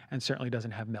whey, and certainly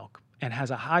doesn't have milk, and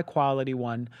has a high quality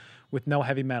one with no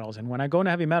heavy metals. And when I go into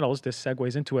heavy metals, this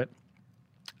segues into it.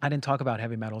 I didn't talk about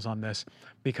heavy metals on this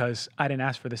because I didn't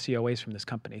ask for the COAs from this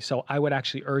company. So I would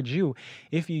actually urge you,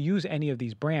 if you use any of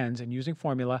these brands and using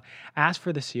formula, ask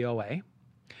for the COA,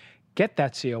 get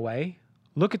that COA,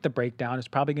 look at the breakdown. It's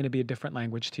probably going to be a different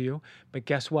language to you. But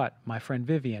guess what? My friend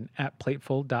Vivian at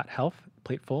plateful.health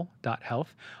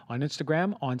on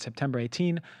Instagram on September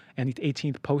 18th and the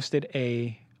 18th posted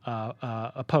a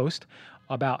post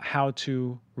about how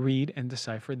to read and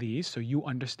decipher these so you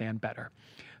understand better.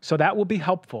 So that will be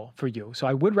helpful for you. So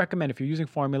I would recommend, if you're using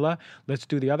formula, let's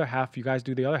do the other half. You guys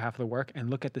do the other half of the work and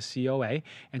look at the COA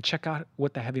and check out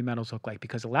what the heavy metals look like,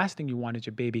 because the last thing you want is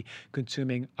your baby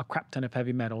consuming a crap ton of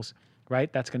heavy metals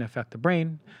right? That's going to affect the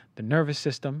brain, the nervous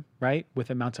system, right?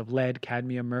 With amounts of lead,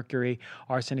 cadmium, mercury,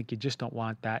 arsenic. You just don't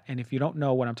want that. And if you don't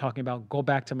know what I'm talking about, go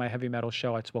back to my heavy metal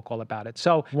show. I spoke all about it.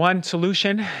 So one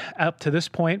solution up to this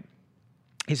point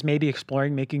is maybe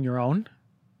exploring making your own.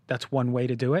 That's one way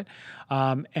to do it.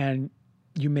 And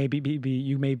you may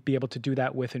be able to do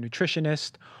that with a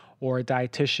nutritionist or a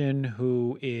dietitian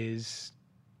who is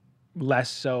less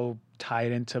so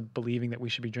tied into believing that we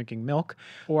should be drinking milk,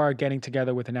 or getting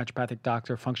together with a naturopathic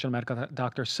doctor, functional medical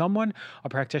doctor, someone, a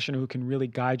practitioner who can really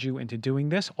guide you into doing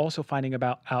this. Also finding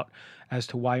out as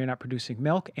to why you're not producing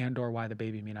milk and or why the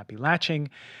baby may not be latching.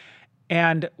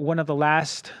 And one of the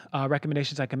last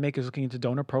recommendations I can make is looking into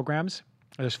donor programs.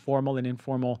 There's formal and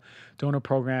informal donor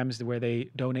programs where they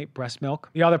donate breast milk.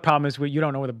 The other problem is you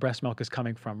don't know where the breast milk is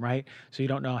coming from, right? So you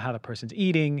don't know how the person's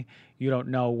eating. You don't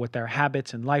know what their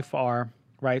habits in life are,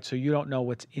 right? So you don't know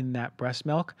what's in that breast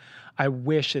milk. I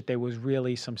wish that there was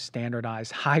really some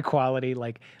standardized, high quality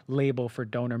label for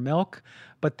donor milk,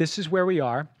 but this is where we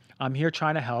are. I'm here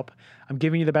trying to help. I'm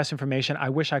giving you the best information. I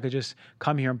wish I could just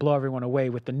come here and blow everyone away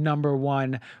with the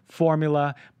 #1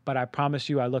 formula, but I promise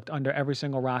you, I looked under every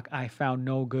single rock. I found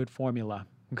no good formula.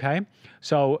 Okay.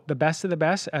 So the best of the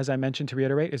best, as I mentioned to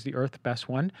reiterate, is the Earth Best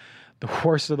one. The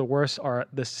worst of the worst are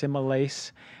the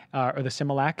Similase or the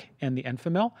Similac and the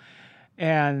Enfamil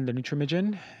and the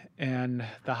Nutramigen and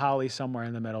the Holly somewhere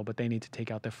in the middle, but they need to take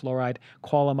out their fluoride.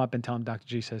 Call them up and tell them Dr.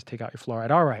 G says, take out your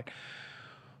fluoride. All right.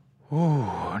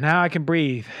 Ooh, now I can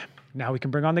breathe. Now we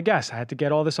can bring on the guests. I had to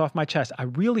get all this off my chest. I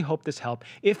really hope this helped.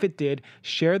 If it did,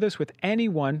 share this with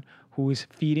anyone who is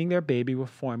feeding their baby with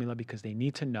formula because they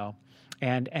need to know.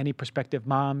 And any prospective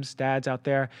moms, dads out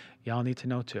there, y'all need to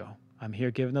know too. I'm here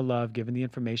giving the love, giving the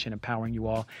information, empowering you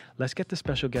all. Let's get the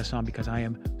special guests on because I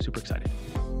am super excited.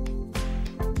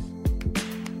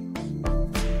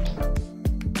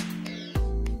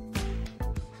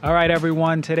 All right,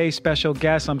 everyone. Today's special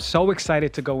guest, I'm so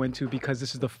excited to go into because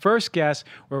this is the first guest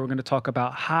where we're going to talk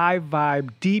about high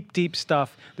vibe, deep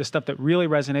stuff, the stuff that really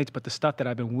resonates, but the stuff that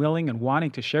I've been willing and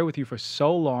wanting to share with you for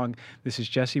so long. This is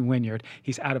Jesse Wynyard.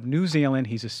 He's out of New Zealand.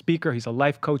 He's a speaker. He's a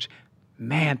life coach.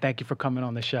 Man, thank you for coming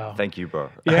on the show. Thank you,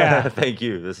 bro. Yeah. Thank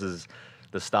you.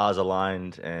 The stars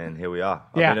aligned, and here we are.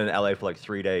 I've been in LA for like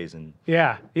 3 days, and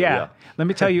yeah. Let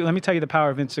me tell you the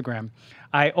power of Instagram.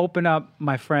 I open up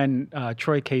my friend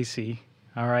Troy Casey.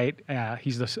 All right,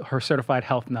 he's her certified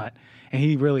health nut, and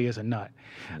he really is a nut.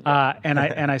 And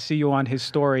I see you on his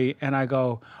story, and I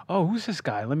go, oh, who's this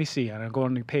guy? Let me see. And I go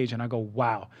on the page, and I go,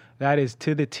 wow, that is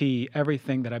to the T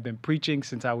everything that I've been preaching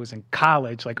since I was in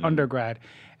college, like undergrad.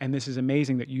 And this is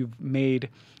amazing that you've made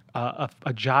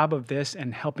a job of this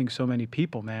and helping so many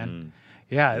people, man.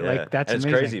 Yeah, like that's and it's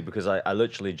amazing. crazy because I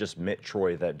literally just met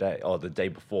Troy that day, or the day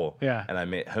before. Yeah. And I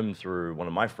met him through one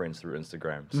of my friends through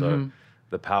Instagram. So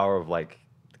the power of like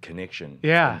connection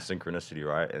and synchronicity,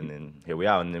 right? And then here we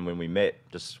are. And then when we met,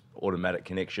 just automatic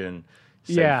connection,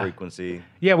 same frequency.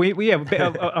 Yeah,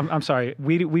 I'm sorry.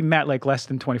 We met like less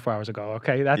than 24 hours ago,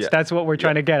 okay? That's what we're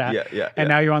trying to get at. And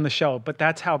now you're on the show. But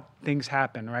that's how things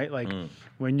happen, right? Like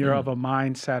when you're of a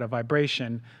mindset, a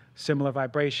vibration, similar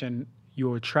vibration,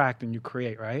 you attract and you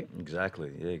create, right?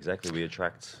 Exactly. Yeah, exactly. We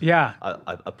attract. Yeah.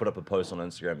 I put up a post on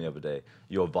Instagram the other day.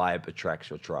 Your vibe attracts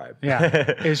your tribe. Yeah,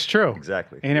 it's true.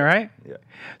 Exactly. Ain't it right? Yeah.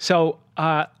 So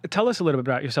tell us a little bit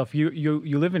about yourself. You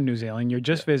live in New Zealand. You're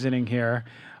just visiting here,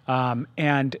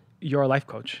 and you're a life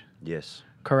coach. Yes.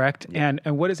 Correct. Yeah.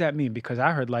 And what does that mean? Because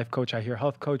I heard life coach, I hear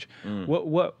health coach.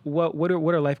 What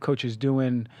are life coaches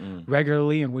doing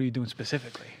regularly, and what are you doing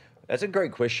specifically? That's a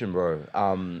great question, bro.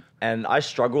 And I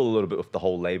struggle a little bit with the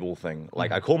whole label thing.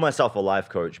 Like I call myself a life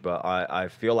coach, but I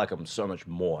feel like I'm so much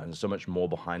more and so much more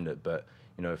behind it. But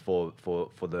you know, for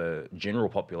the general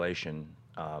population,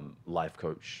 life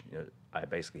coach, you know, I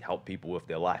basically help people with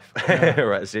their life,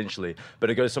 right? Essentially, but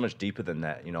it goes so much deeper than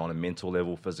that. You know, on a mental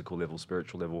level, physical level,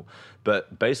 spiritual level.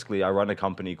 But basically, I run a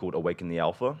company called Awaken the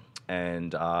Alpha,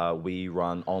 and we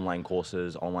run online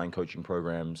courses, online coaching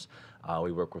programs.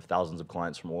 We work with thousands of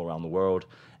clients from all around the world,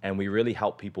 and we really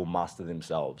help people master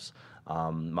themselves,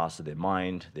 master their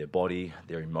mind, their body,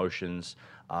 their emotions,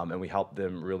 and we help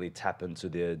them really tap into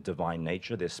their divine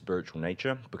nature, their spiritual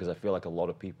nature, because I feel like a lot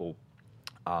of people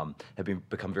have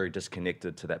become very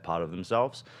disconnected to that part of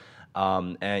themselves.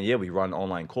 And yeah, we run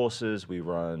online courses, we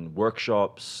run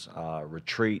workshops,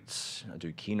 retreats, I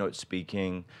do keynote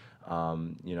speaking,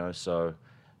 you know, so...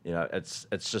 You know, it's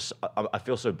just, I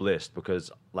feel so blessed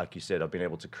because, like you said, I've been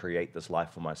able to create this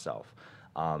life for myself.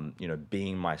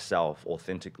 being myself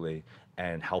authentically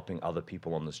and helping other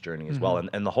people on this journey as well.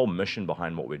 And the whole mission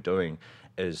behind what we're doing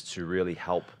is to really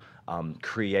help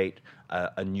create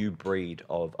a new breed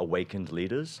of awakened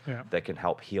leaders that can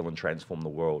help heal and transform the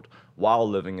world while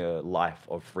living a life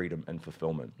of freedom and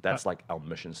fulfillment. That's like our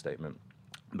mission statement,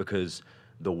 because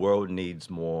the world needs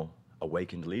more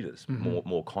awakened leaders,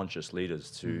 more conscious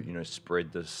leaders to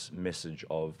spread this message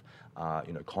of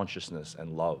consciousness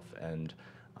and love. And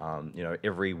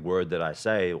every word that I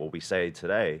say or we say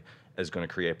today is going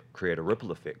to create a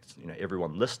ripple effect.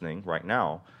 Everyone listening right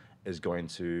now is going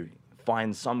to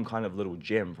find some kind of little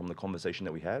gem from the conversation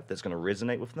that we have that's going to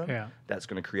resonate with them. That's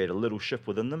going to create a little shift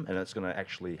within them, and it's going to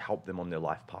actually help them on their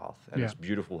life path. And it's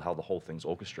beautiful how the whole thing's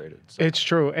orchestrated. So. It's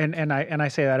true, and I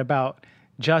say that about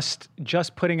just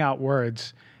putting out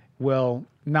words will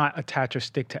not attach or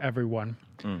stick to everyone,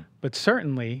 but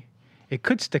certainly it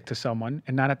could stick to someone,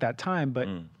 and not at that time, but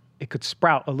it could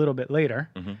sprout a little bit later.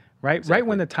 Right? Exactly. Right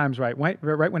when the time's right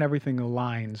when everything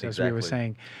aligns, as we were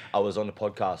saying. I was on a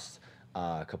podcast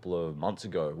a couple of months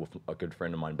ago with a good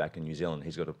friend of mine back in New Zealand.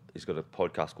 He's got a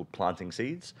podcast called Planting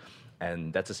Seeds,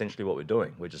 and that's essentially what we're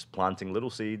doing. We're just planting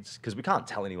little seeds, because we can't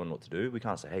tell anyone what to do. We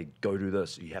can't say, hey, go do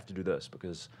this, you have to do this,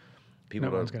 because people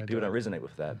don't resonate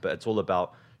with that. But it's all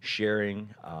about sharing,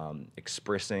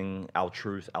 expressing our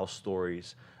truth, our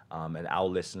stories, and our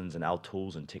lessons and our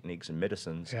tools and techniques and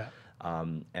medicines.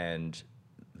 And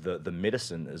the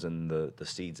medicine is in the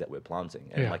seeds that we're planting.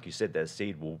 And like you said, that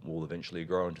seed will eventually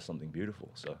grow into something beautiful.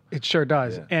 So it sure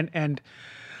does. And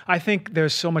I think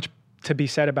there's so much to be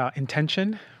said about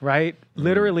intention, right?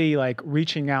 Literally like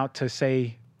reaching out to,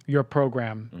 say, your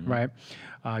program, right?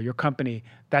 Your company,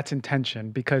 that's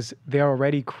intention, because they're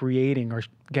already creating or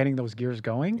getting those gears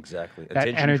going. Exactly. That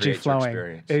Intention energy creates your flowing.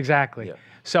 experience. Exactly. Yeah.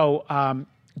 So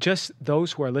just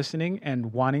those who are listening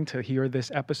and wanting to hear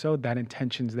this episode, that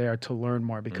intention's there to learn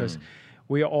more, because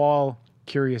we are all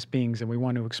curious beings and we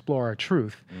want to explore our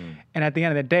truth. And at the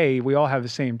end of the day, we all have the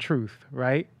same truth,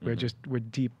 right? We're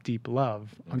deep, deep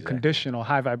love, unconditional,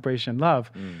 high vibration love.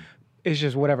 It's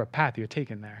just whatever path you're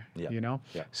taking there,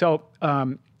 So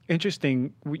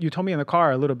interesting. You told me in the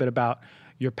car a little bit about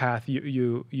your path.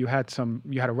 You had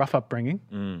a rough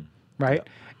upbringing, right?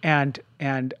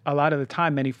 And a lot of the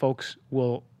time, many folks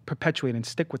will perpetuate and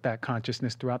stick with that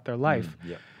consciousness throughout their life.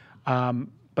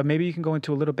 But maybe you can go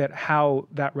into a little bit how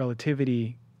that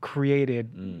relativity created,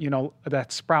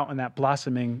 that sprout and that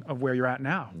blossoming of where you're at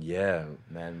now. Yeah,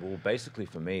 man. Well, basically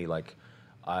for me, like,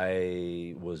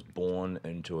 I was born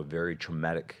into a very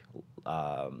traumatic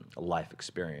life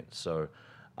experience. So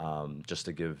just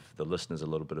to give the listeners a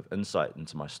little bit of insight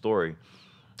into my story,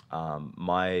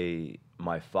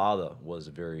 my father was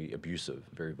very abusive,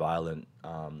 very violent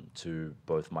to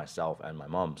both myself and my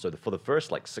mom. So for the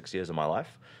first 6 years of my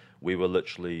life, we were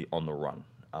literally on the run.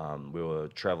 We were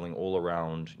traveling all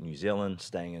around New Zealand,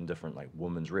 staying in different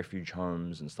women's refuge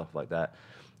homes and stuff like that.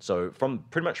 So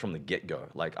pretty much from the get-go,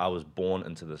 I was born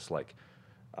into this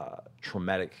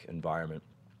traumatic environment.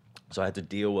 So I had to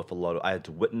deal with I had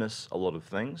to witness a lot of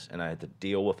things, and I had to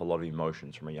deal with a lot of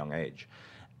emotions from a young age.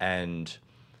 And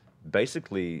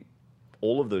basically,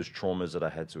 all of those traumas that I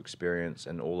had to experience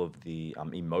and all of the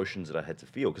emotions that I had to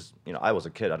feel, because I was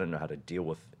a kid, I didn't know how to deal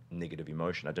with negative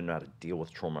emotion. I didn't know how to deal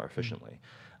with trauma efficiently.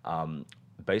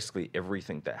 Basically,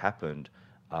 everything that happened,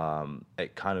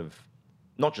 it kind of,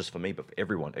 not just for me, but for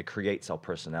everyone, it creates our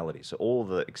personality. So all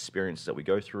the experiences that we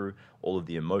go through, all of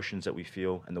the emotions that we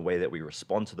feel, and the way that we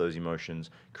respond to those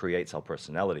emotions creates our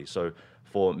personality. So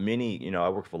for many, I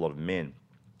work for a lot of men.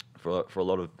 For a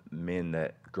lot of men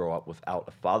that grow up without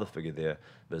a father figure,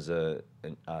 there's a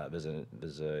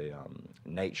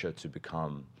nature to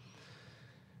become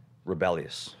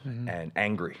rebellious and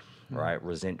angry, right?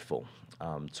 Resentful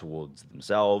towards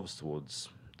themselves, towards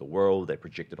the world. They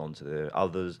project it onto their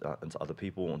others, into other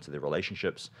people, onto their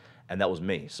relationships, and that was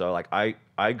me. So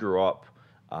I grew up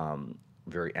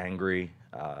very angry,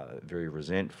 very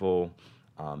resentful.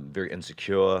 Very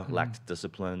insecure, lacked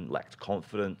discipline, lacked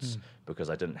confidence,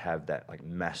 because I didn't have that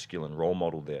masculine role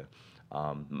model there.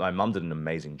 My mum did an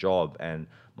amazing job, and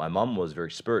my mum was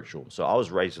very spiritual. So I was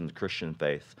raised in the Christian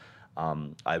faith.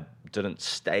 I didn't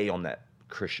stay on that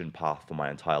Christian path for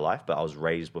my entire life, but I was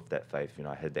raised with that faith.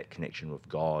 I had that connection with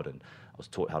God, and I was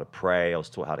taught how to pray. I was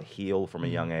taught how to heal from a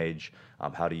young age,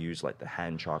 how to use the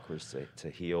hand chakras to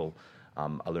heal.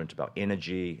 I learned about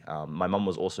energy. My mum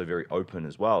was also very open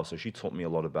as well, so she taught me a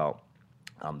lot about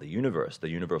the universe, the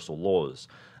universal laws,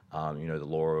 the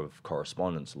law of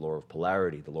correspondence, the law of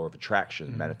polarity, the law of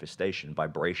attraction, manifestation,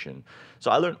 vibration.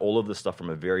 So I learned all of this stuff from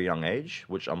a very young age,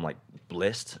 which I'm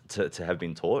blessed to have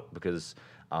been taught, because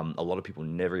A lot of people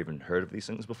never even heard of these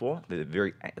things before.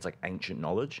 It's like ancient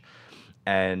knowledge.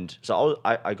 And so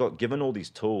I got given all these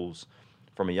tools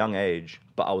from a young age,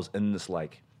 but I was in this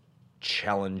like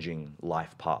challenging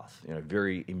life path,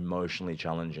 very emotionally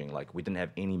challenging. Like we didn't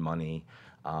have any money,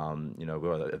 we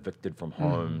were evicted from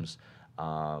homes.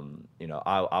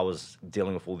 I was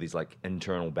dealing with all these like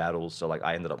internal battles. So like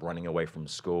I ended up running away from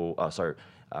school,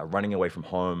 running away from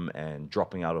home and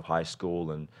dropping out of high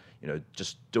school and,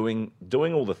 just doing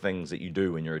all the things that you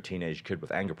do when you're a teenage kid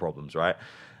with anger problems, right?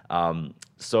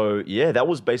 So yeah, that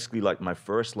was basically like my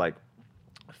first like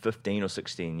 15 or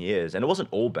 16 years. And it wasn't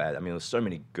all bad. I mean, there's so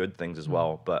many good things as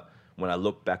well. But when I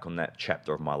look back on that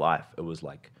chapter of my life, it was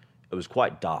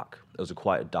quite dark. It was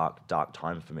quite a dark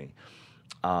time for me.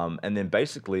 And then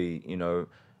basically,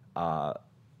 I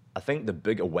think the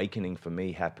big awakening for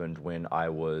me happened when I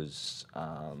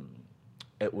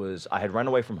had run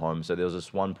away from home. So there was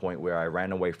this one point where I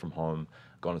ran away from home,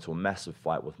 got into a massive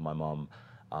fight with my mom,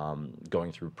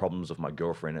 going through problems with my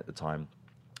girlfriend at the time.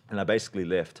 And I basically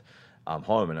left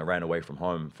home and I ran away from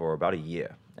home for about a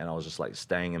year. And I was just like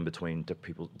staying in between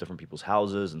different people's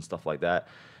houses and stuff like that.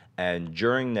 And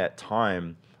during that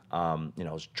time, I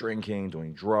was drinking,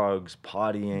 doing drugs,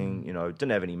 partying,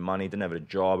 didn't have any money, didn't have a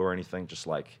job or anything, just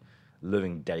like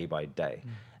living day by day.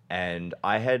 And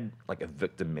I had like a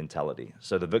victim mentality.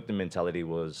 So the victim mentality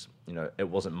was, it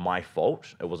wasn't my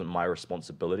fault. It wasn't my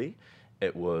responsibility.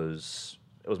 It was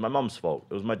my mom's fault.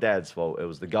 It was my dad's fault. It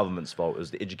was the government's fault. It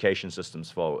was the education system's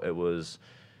fault. It was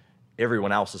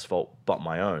everyone else's fault but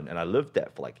my own. And I lived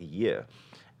that for like a year.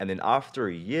 And then after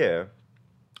a year,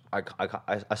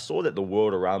 I saw that the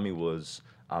world around me was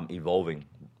evolving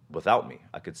without me.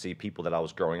 I could see people that I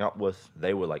was growing up with.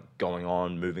 They were like going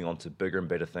on, moving on to bigger and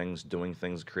better things, doing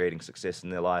things, creating success in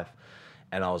their life.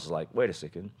 And I was like, wait a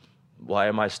second, why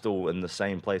am I still in the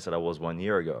same place that I was 1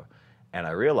 year ago? And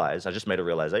I just made a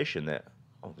realization that,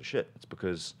 oh shit, it's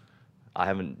because I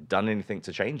haven't done anything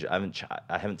to change it.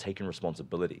 I haven't taken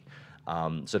responsibility.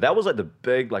 So that was like the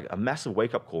big, like a massive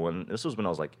wake up call. And this was when I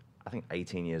was like, I think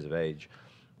 18 years of age.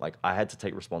 Like I had to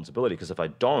take responsibility, because if I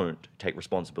don't take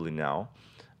responsibility now,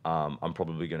 I'm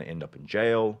probably going to end up in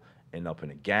jail, end up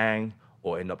in a gang,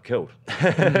 or end up killed.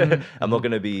 Mm-hmm. I'm not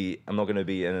going to be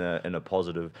in a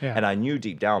positive. Yeah. And I knew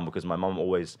deep down, because my mom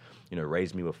always,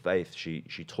 raised me with faith. She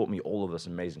taught me all of this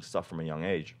amazing stuff from a young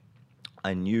age.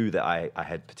 I knew that I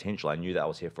had potential. I knew that I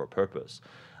was here for a purpose.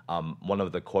 One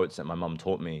of the quotes that my mom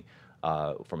taught me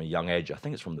from a young age, I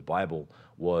think it's from the Bible,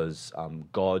 was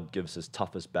God gives his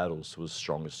toughest battles to his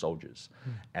strongest soldiers.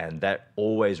 And that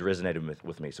always resonated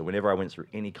with me. So whenever I went through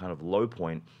any kind of low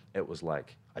point, it was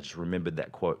like, I just remembered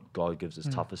that quote, God gives his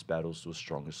toughest battles to his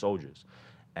strongest soldiers.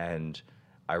 And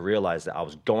I realized that I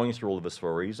was going through all of this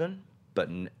for a reason, but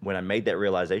when I made that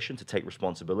realization to take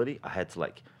responsibility, I had to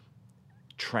like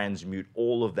transmute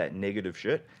all of that negative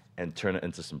shit and turn it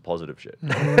into some positive shit.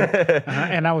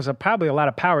 And that was probably a lot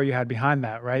of power you had behind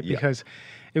that, right? Yeah. Because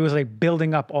it was like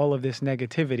building up all of this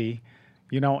negativity,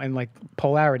 and like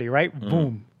polarity, right? Mm.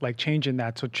 Boom, like changing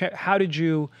that. So how did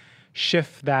you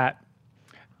shift that?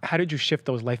 How did you shift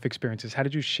those life experiences? How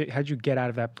did you get out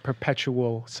of that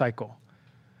perpetual cycle?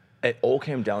 It all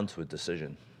came down to a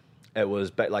decision. It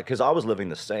was like, because I was living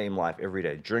the same life every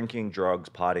day, drinking, drugs,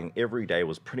 partying. Every day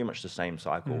was pretty much the same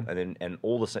cycle. And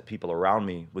all the people around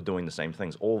me were doing the same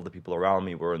things. All of the people around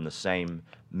me were in the same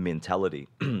mentality.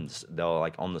 They were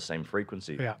like on the same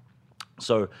frequency. Yeah.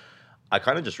 So I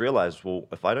kind of just realized, well,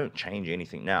 if I don't change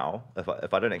anything now,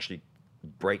 if I don't actually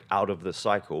break out of the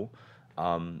cycle,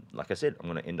 like I said, I'm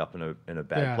going to end up in a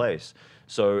bad place.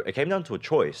 So it came down to a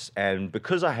choice. And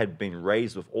because I had been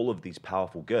raised with all of these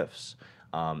powerful gifts,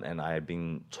 and I had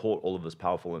been taught all of this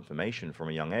powerful information from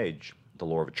a young age, the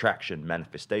law of attraction,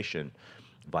 manifestation,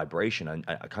 vibration.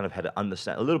 I kind of had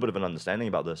a little bit of an understanding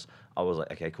about this. I was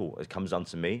like, okay, cool. It comes down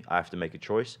to me. I have to make a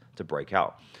choice to break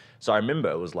out. So I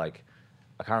remember it was like,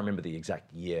 I can't remember the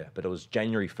exact year, but it was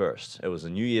January 1st. It was a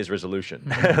New Year's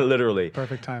resolution, literally.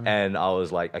 Perfect timing. And I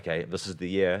was like, okay, this is the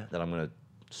year that I'm going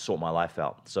to sort my life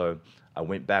out. So I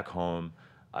went back home.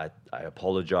 I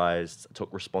apologized,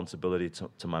 took responsibility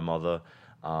to my mother.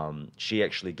 She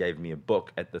actually gave me a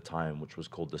book at the time, which was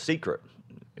called The Secret.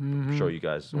 I'm sure you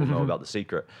guys all know about The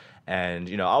Secret. And,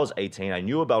 I was 18. I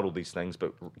knew about all these things,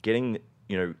 but getting,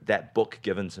 that book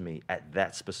given to me at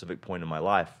that specific point in my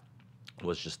life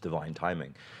was just divine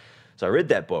timing. So I read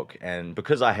that book, and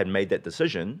because I had made that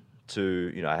decision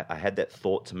I had that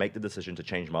thought to make the decision to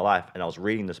change my life, and I was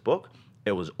reading this book,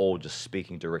 it was all just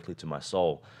speaking directly to my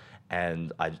soul.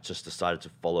 And I just decided to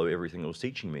follow everything it was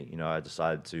teaching me. You know, I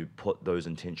decided to put those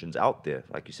intentions out there.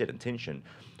 Like you said, intention.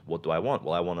 What do I want?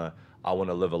 Well, I want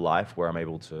to live a life where I'm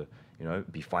able to, you know,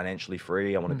 be financially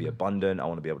free. I want to be abundant. I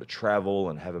want to be able to travel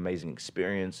and have amazing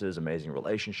experiences, amazing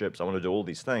relationships. I want to do all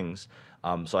these things.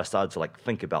 So I started to like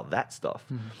think about that stuff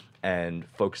and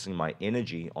focusing my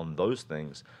energy on those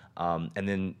things. And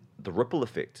then the ripple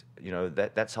effect, you know,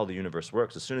 that's how the universe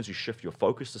works. As soon as you shift your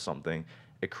focus to something,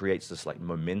 it creates this like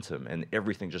momentum and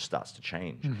everything just starts to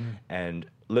change. And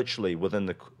literally within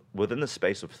the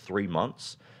space of 3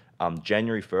 months,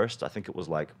 January 1st, I think it was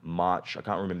like March, I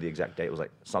can't remember the exact date, it was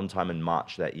like sometime in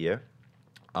March that year.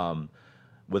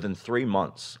 Within 3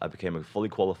 months, I became a fully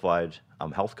qualified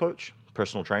health coach,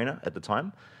 personal trainer at the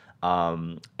time.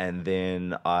 And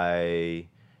then I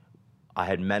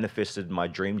had manifested my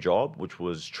dream job, which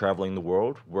was traveling the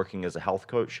world, working as a health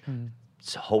coach,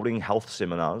 holding health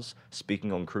seminars,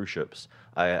 speaking on cruise ships.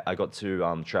 I got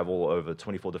to travel over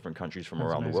 24 different countries from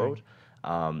around the world.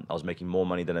 I was making more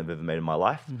money than I've ever made in my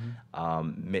life.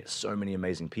 Met so many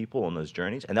amazing people on those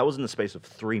journeys. And that was in the space of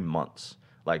 3 months.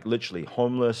 Like literally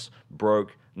homeless,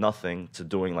 broke, nothing, to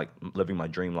doing like living my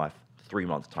dream life 3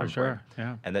 month time frame.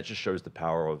 Yeah. And that just shows the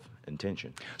power of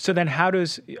intention. So then how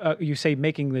does, you say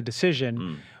making the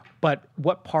decision, but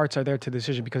what parts are there to the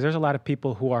decision? Because there's a lot of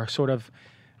people who are sort of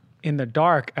in the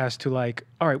dark as to like,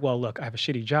 all right, well, look, I have a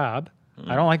shitty job.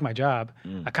 I don't like my job.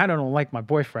 I kind of don't like my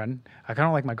boyfriend. I kind of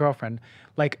don't like my girlfriend.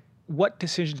 Like, what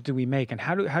decisions do we make, and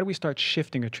how do we start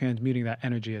shifting or transmuting that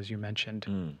energy, as you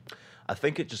mentioned? I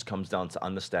think it just comes down to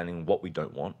understanding what we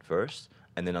don't want first,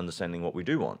 and then understanding what we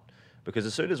do want. Because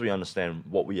as soon as we understand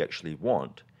what we actually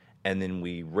want, and then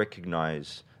we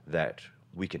recognize that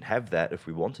we can have that if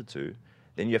we wanted to,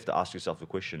 then you have to ask yourself the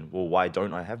question, well, why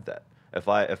don't I have that? If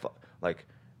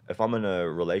I'm in a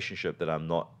relationship that I'm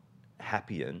not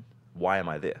happy in, why am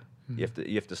I there? You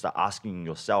have to start asking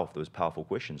yourself those powerful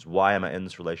questions. Why am I in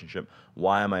this relationship?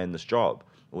 Why am I in this job?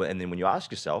 And then when you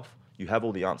ask yourself, you have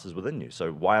all the answers within you.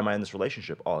 So why am I in this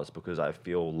relationship? Oh, it's because I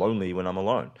feel lonely when I'm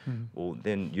alone. Well,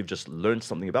 then you've just learned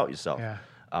something about yourself. Yeah.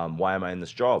 Why am I in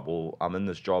this job? Well, I'm in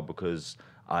this job because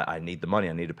I need the money.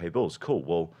 I need to pay bills. Cool.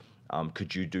 Well,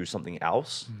 could you do something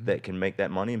else that can make that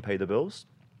money and pay the bills?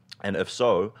 And if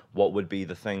so, what would be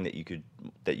the thing that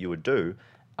you would do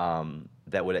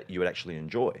that you would actually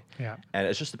enjoy? Yeah. And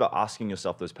it's just about asking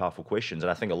yourself those powerful questions. And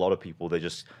I think a lot of people,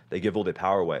 they give all their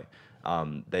power away.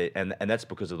 And that's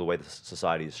because of the way the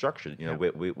society is structured. You know,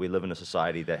 we live in a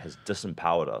society that has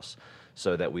disempowered us,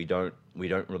 so that we don't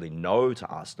really know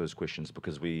to ask those questions,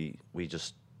 because we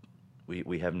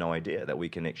have no idea that we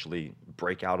can actually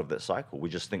break out of that cycle. We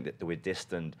just think that we're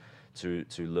destined to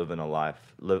live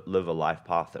a life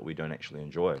path that we don't actually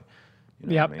enjoy.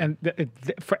 You know what I mean?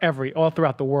 And all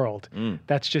throughout the world,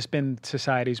 that's just been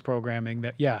society's programming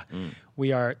that,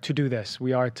 we are to do this.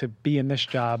 We are to be in this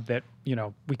job that, you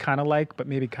know, we kind of like, but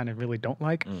maybe kind of really don't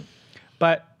like.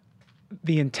 But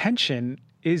the intention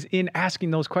is in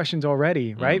asking those questions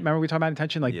already, right? Remember we talked about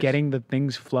intention, like getting the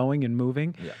things flowing and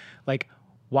moving. Yeah. Like,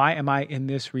 why am I in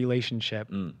this relationship?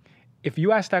 If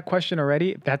you ask that question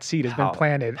already, that seed has been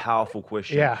planted. Powerful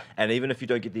question. Yeah. And even if you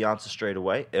don't get the answer straight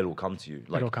away, it'll come to you.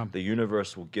 Like, it'll come. The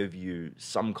universe will give you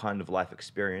some kind of life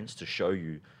experience to show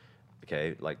you,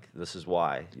 okay, like, this is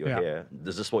why you're here.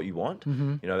 Is this what you want?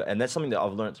 You know, and that's something that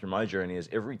I've learned through my journey, is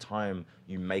every time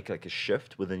you make like a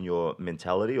shift within your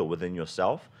mentality or within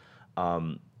yourself,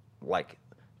 like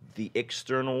the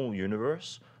external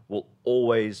universe will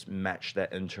always match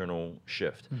that internal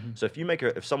shift. So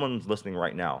if someone's listening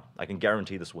right now, I can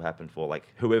guarantee this will happen for like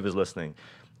whoever's listening.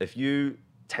 If you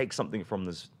take something from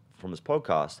this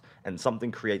podcast and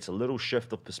something creates a little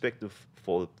shift of perspective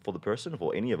for the person,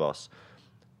 for any of us,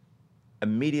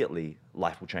 immediately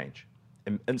life will change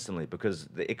instantly, because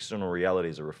the external reality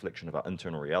is a reflection of our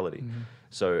internal reality.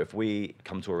 So if we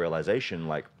come to a realization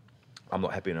like, I'm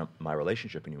not happy in my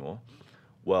relationship anymore,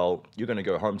 well, you're going to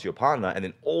go home to your partner, and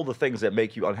then all the things that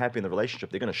make you unhappy in the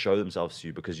relationship, they're going to show themselves to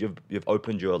you, because you've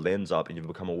opened your lens up and you've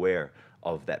become aware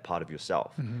of that part of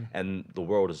yourself. And the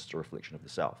world is just a reflection of the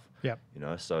self. Yeah. You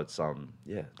know, so it's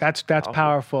That's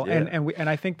powerful. Yeah. And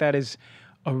I think that is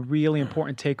a really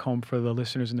important take home for the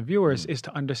listeners and the viewers, is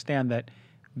to understand that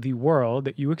the world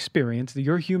that you experience,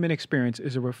 your human experience,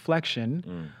 is a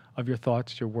reflection of your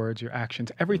thoughts, your words, your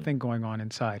actions, everything going on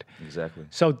inside. Exactly.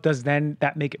 So does then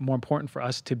that make it more important for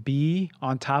us to be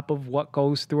on top of what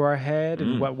goes through our head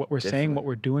and what we're saying, what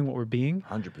we're doing, what we're being?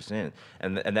 100%.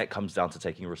 And that comes down to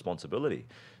taking responsibility.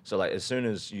 So like as soon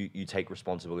as you take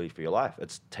responsibility for your life,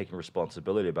 it's taking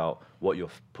responsibility about what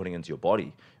you're putting into your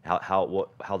body,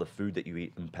 how the food that you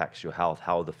eat impacts your health,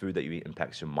 how the food that you eat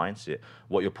impacts your mindset,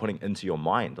 what you're putting into your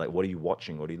mind, like what are you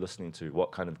watching, what are you listening to,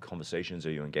 what kind of conversations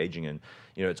are you engaging in?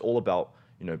 You know, it's all about,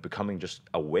 you know, becoming just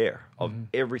aware of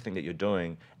everything that you're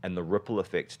doing and the ripple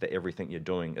effect that everything you're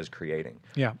doing is creating.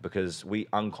 Yeah. Because we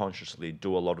unconsciously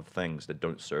do a lot of things that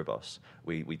don't serve us.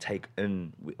 We take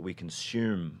in, we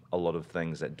consume a lot of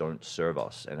things that don't serve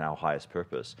us and our highest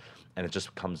purpose. And it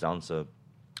just comes down to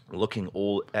looking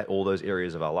at all those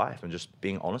areas of our life and just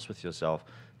being honest with yourself,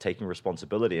 taking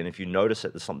responsibility. And if you notice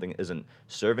that something isn't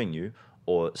serving you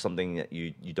or something that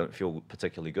you don't feel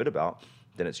particularly good about,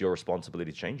 then it's your responsibility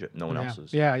to change it, no one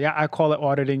else's. Yeah. I call it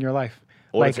auditing your life.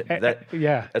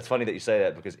 Yeah. It's funny that you say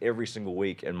that because every single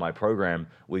week in my program,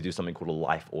 we do something called a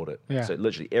life audit. Yeah. So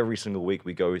literally every single week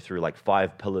we go through like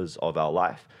 5 pillars of our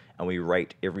life and we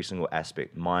rate every single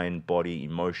aspect: mind, body,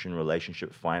 emotion,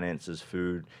 relationship, finances,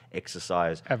 food,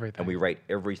 exercise. Everything. And we rate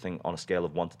everything on a scale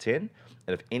of 1 to 10.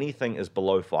 And if anything is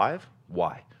below 5,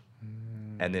 why?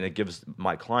 And then it gives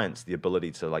my clients the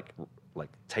ability to like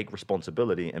take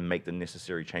responsibility and make the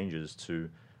necessary changes to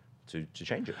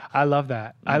change it. I love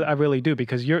that. I really do,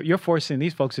 because you're forcing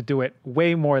these folks to do it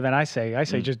way more than I say. I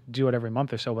say just do it every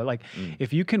month or so. But like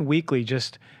if you can weekly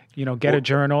just, you know, get a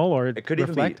journal or it could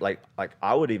reflect. even be like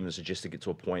I would even suggest to get to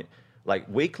a point like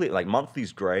weekly, like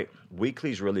monthly's great.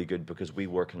 Weekly's really good because we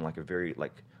work in like a very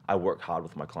I work hard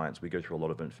with my clients. We go through a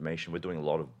lot of information. We're doing a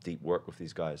lot of deep work with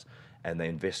these guys, and they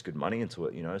invest good money into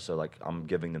it. You know, so like I'm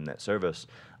giving them that service.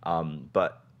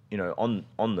 But you know,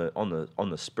 on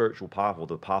the spiritual path or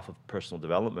the path of personal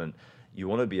development, you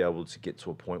want to be able to get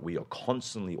to a point where you're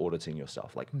constantly auditing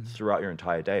yourself, like throughout your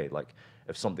entire day. Like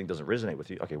if something doesn't resonate with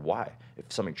you, okay, why?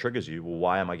 If something triggers you, well,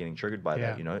 why am I getting triggered by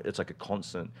that? You know, it's like a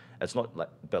constant. It's not like,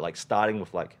 but like starting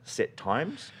with like set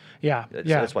times.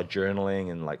 That's why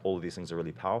journaling and like all of these things are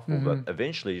really powerful. But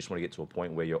eventually, you just want to get to a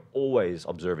point where you're always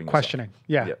observing yourself. Questioning.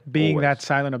 Being always that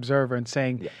silent observer and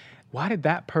saying, why did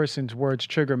that person's words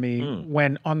trigger me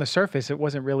when on the surface it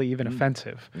wasn't really even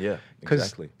offensive? Yeah,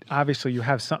 exactly. Because obviously you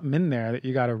have something in there that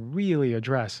you got to really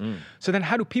address. So then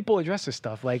how do people address this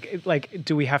stuff? Like,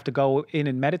 do we have to go in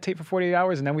and meditate for 48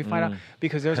 hours and then we find out?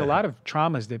 Because there's a lot of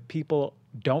traumas that people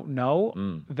don't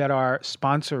know that are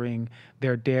sponsoring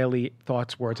their daily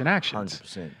thoughts, words, and actions.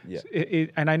 100%, yeah.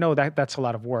 And I know that that's a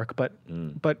lot of work, but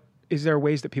is there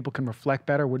ways that people can reflect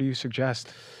better? What do you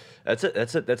suggest? That's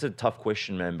a tough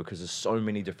question, man, because there's so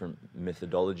many different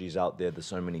methodologies out there. There's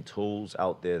so many tools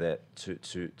out there that to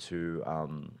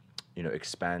you know,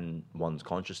 expand one's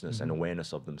consciousness and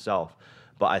awareness of themselves.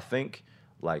 But I think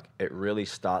like it really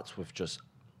starts with just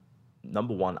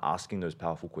number one, asking those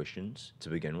powerful questions to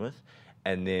begin with,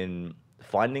 and then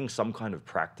finding some kind of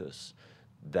practice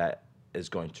that is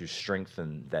going to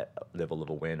strengthen that level of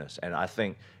awareness. And I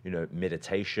think, you know,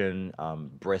 meditation,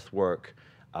 breath work,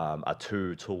 are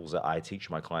 2 tools that I teach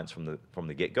my clients from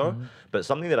the get-go. But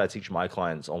something that I teach my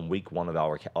clients on week 1 of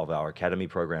our academy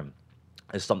program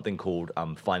is something called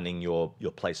finding your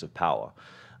place of power.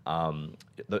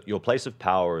 Your place of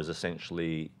power is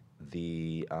essentially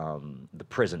the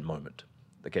present moment.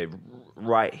 Okay,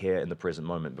 right here in the present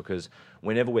moment, because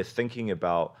whenever we're thinking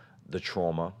about the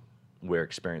trauma we're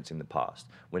experiencing in the past,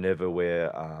 whenever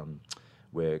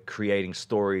we're creating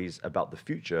stories about the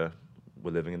future,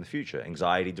 we're living in the future.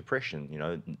 Anxiety, depression, you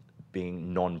know,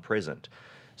 being non-present.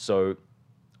 So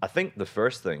I think the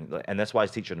first thing, and that's why I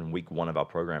teach it in week 1 of our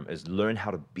program, is learn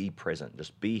how to be present.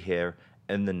 Just be here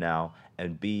in the now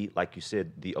and be, like you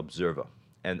said, the observer.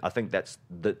 And I think that's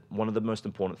one of the most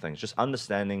important things. Just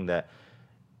understanding that,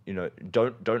 you know,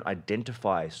 don't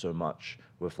identify so much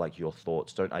with like your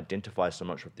thoughts. Don't identify so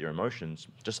much with your emotions.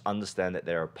 Just understand that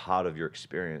they're a part of your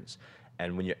experience.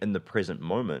 And when you're in the present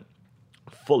moment,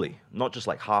 fully, not just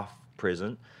like half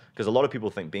present, because a lot of people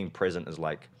think being present is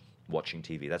like watching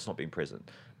TV. That's not being present.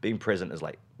 Being present is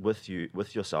like with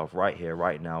yourself right here,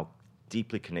 right now,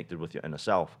 deeply connected with your inner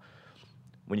self.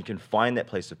 When you can find that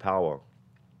place of power,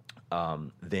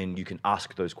 then you can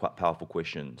ask those quite powerful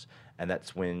questions, and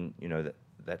that's when, you know,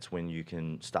 that's when you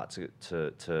can start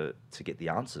to get the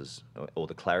answers or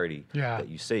the clarity that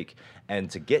you seek.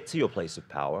 And to get to your place of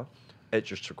power, it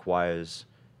just requires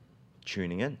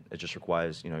tuning in. It just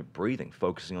requires, you know, breathing,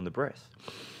 focusing on the breath.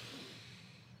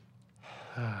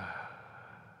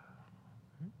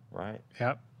 Right?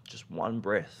 Yep. Just one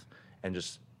breath and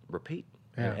just repeat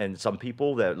Yeah. And some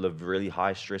people that live really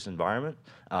high stress environment,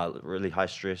 really high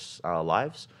stress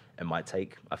lives, it might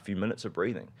take a few minutes of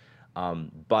breathing.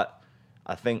 But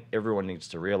I think everyone needs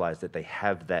to realize that they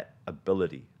have that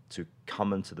ability to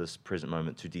come into this present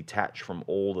moment, to detach from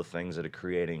all the things that are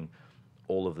creating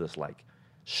all of this like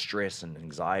stress and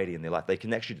anxiety in their life. They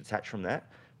can actually detach from that,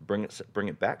 bring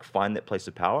it back, find that place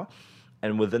of power.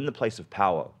 And within the place of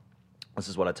power, this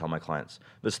is what I tell my clients.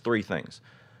 There's three things.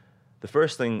 The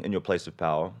first thing in your place of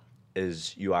power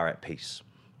is you are at peace.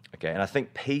 Okay, and I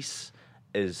think peace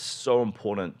is so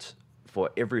important for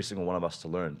every single one of us to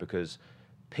learn, because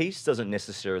peace doesn't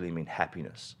necessarily mean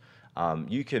happiness.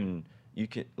 You can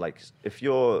like, if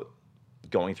you're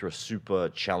going through a super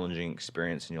challenging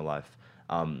experience in your life,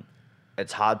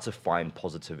 it's hard to find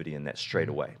positivity in that straight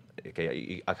away.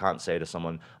 Okay, I can't say to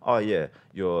someone, oh yeah,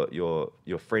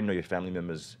 your friend or your family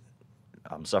member's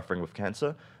suffering with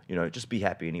cancer, just be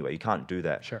happy anyway. You can't do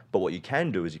that. Sure. But what you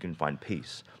can do is you can find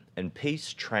peace. And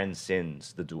peace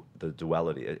transcends the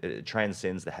duality. It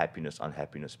transcends the happiness,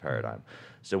 unhappiness paradigm.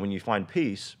 So when you find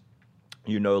peace,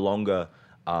 you no longer,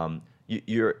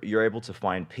 you're able to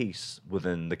find peace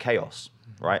within the chaos,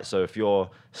 right? So if you're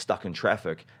stuck in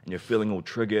traffic and you're feeling all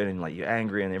triggered and like you're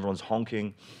angry and everyone's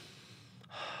honking,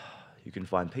 you can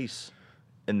find peace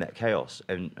in that chaos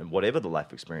and whatever the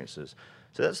life experience is.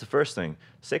 So that's the first thing.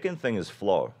 Second thing is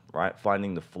flow, right?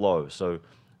 Finding the flow. So,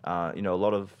 a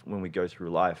lot of when we go through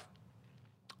life,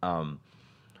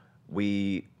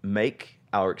 we make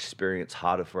our experience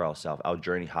harder for ourselves, our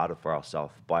journey harder for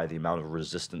ourselves by the amount of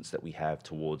resistance that we have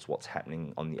towards what's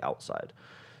happening on the outside.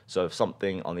 So if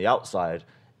something on the outside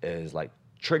is like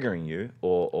triggering you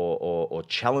or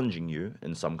challenging you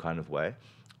in some kind of way,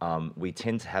 we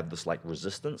tend to have this like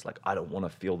resistance, like I don't want to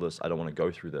feel this, I don't want to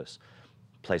go through this.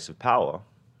 Place of power,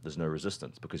 there's no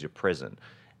resistance because you're present,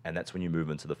 and that's when you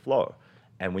move into the flow.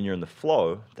 And when you're in the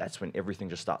flow, that's when everything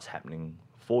just starts happening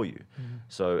for you. Mm-hmm.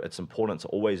 So it's important to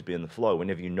always be in the flow.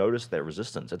 Whenever you notice that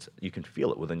resistance, you can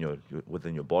feel it within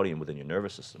your body and within your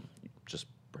nervous system. You just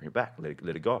bring it back,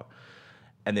 let it go.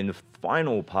 And then the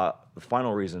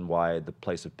final reason why the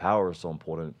place of power is so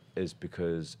important is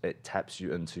because it taps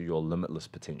you into your limitless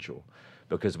potential.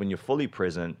 Because when you're fully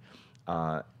present,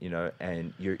 and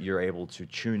you're able to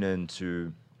tune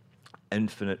into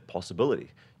infinite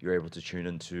possibility. You're able to tune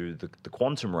into the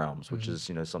quantum realms, which is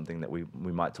something that we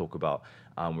might talk about.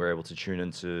 We're able to tune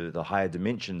into the higher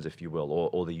dimensions, if you will,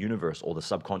 or the universe, or the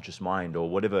subconscious mind, or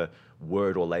whatever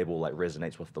word or label like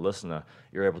resonates with the listener.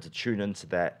 You're able to tune into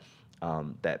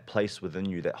that place within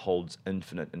you that holds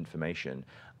infinite information.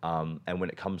 And when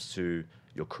it comes to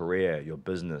your career, your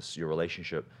business, your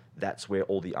relationship, that's where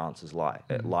all the answers lie.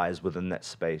 Mm-hmm. It lies within that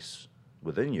space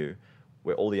within you,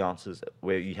 where all the answers,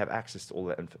 where you have access to all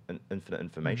that infinite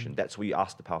information. Mm-hmm. That's where you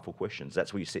ask the powerful questions.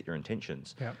 That's where you set your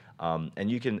intentions. Yep.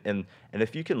 And you can, and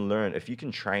if you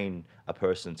can train a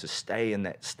person to stay in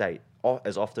that state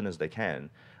as often as they can,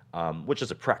 which is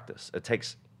a practice. It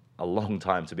takes a long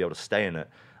time to be able to stay in it.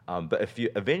 But if you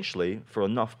eventually, for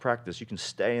enough practice, you can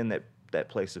stay in that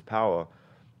place of power,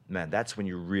 man, that's when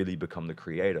you really become the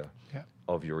creator. Yeah.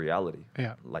 Of your reality,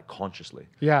 like consciously.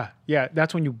 Yeah.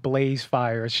 That's when you blaze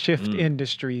fires, shift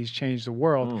industries, change the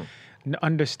world.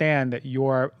 Understand that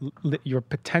your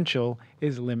potential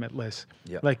is limitless.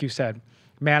 Yep. Like you said,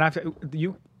 man,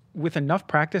 with enough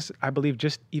practice, I believe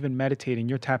just even meditating,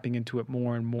 you're tapping into it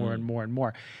more and more and more and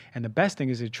more. And the best thing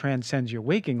is it transcends your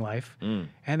waking life, and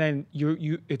then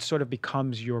it sort of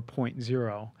becomes your point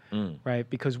zero, right?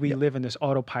 Because we live in this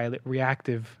autopilot,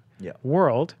 reactive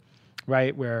world.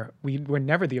 Right, where we're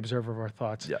never the observer of our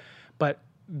thoughts. Yeah. But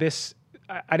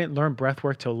I didn't learn breath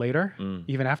work till later,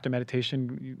 even after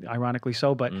meditation, ironically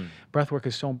so. But breath work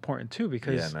is so important too,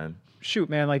 because shoot,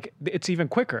 man, like it's even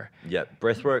quicker. Yeah,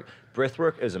 breath work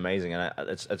is amazing, and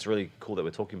it's really cool that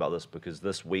we're talking about this, because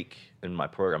this week in my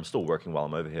program, I'm still working while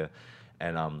I'm over here,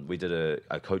 and we did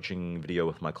a coaching video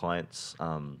with my clients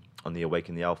on the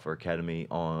Awaken the Alpha Academy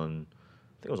on,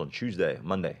 I think it was on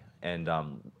Monday. And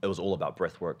it was all about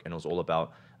breath work, and it was all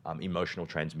about emotional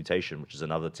transmutation, which is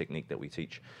another technique that we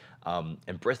teach.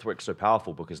 And breath work is so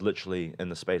powerful because literally in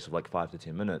the space of like 5 to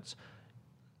 10 minutes,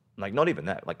 like not even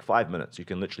that, like 5 minutes, you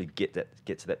can literally get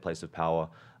to that place of power.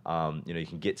 You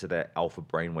can get to that alpha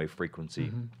brainwave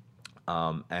frequency,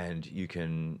 and you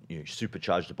can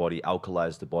supercharge the body,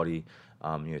 alkalize the body,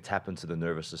 tap into the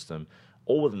nervous system,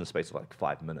 all within the space of like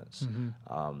 5 minutes.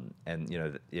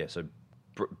 So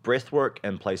breath work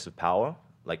and place of power,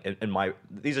 like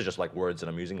these are just like words that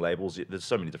I'm using, labels. There's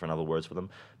so many different other words for them,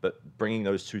 but bringing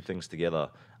those two things together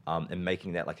and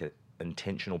making that like an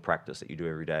intentional practice that you do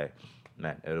every day,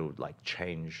 man, it'll like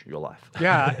change your life.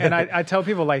 Yeah, and I tell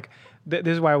people like this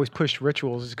is why I always push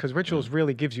rituals, is because rituals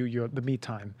really gives you the me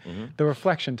time, the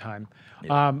reflection time.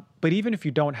 But even if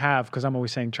you don't have, because I'm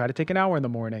always saying try to take an hour in the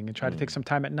morning and try to take some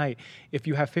time at night. If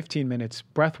you have 15 minutes,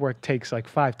 breath work takes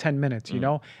like 5-10 minutes. You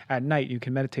know, at night you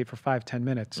can meditate for 5-10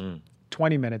 minutes,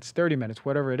 20 minutes, 30 minutes,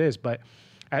 whatever it is. But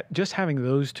just having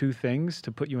those two things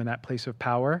to put you in that place of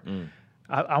power.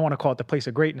 I want to call it the place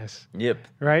of greatness. Yep.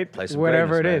 Right? Place of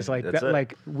Whatever it greatness, is. man. Like That's that, it.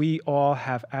 like we all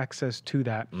have access to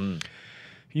that.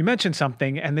 You mentioned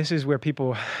something, and this is where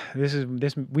people,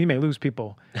 we may lose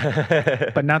people,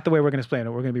 but not the way we're going to explain it.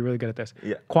 We're going to be really good at this.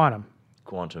 Yeah. Quantum,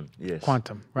 Yes.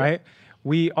 right?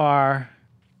 We are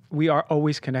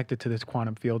always connected to this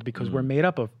quantum field because we're made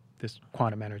up of this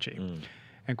quantum energy.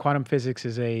 And quantum physics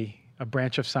is a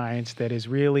branch of science that is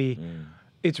really,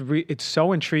 it's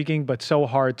so intriguing, but so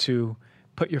hard to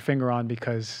put your finger on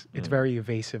because it's very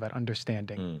evasive at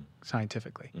understanding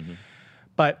scientifically.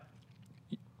 But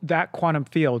that quantum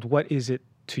field, what is it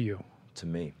to you? To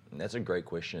me, that's a great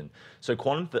question. So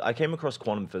I came across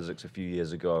quantum physics a few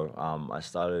years ago. I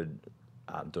started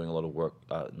doing a lot of work.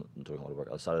 I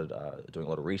started doing a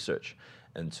lot of research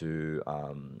into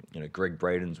Greg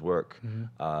Braden's work,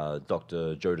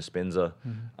 Dr. Joe Dispenza.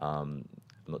 I'm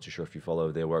not too sure if you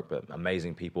follow their work, but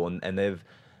amazing people, and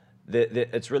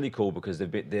it's really cool because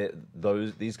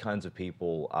these kinds of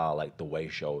people are like the way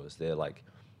showers. They're like,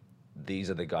 these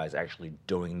are the guys actually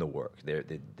doing the work. They're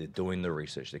doing the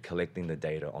research. They're collecting the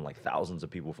data on like thousands of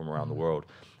people from around the world.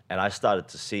 And I started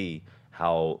to see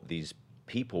how these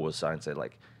people were starting to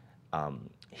like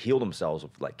heal themselves of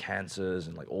like cancers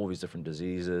and like all these different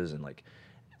diseases and like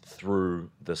through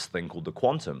this thing called the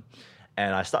quantum.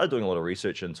 And I started doing a lot of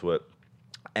research into it.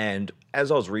 And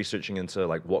as I was researching into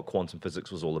like what quantum physics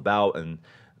was all about and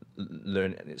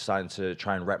starting to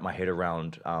try and wrap my head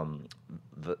around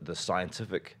the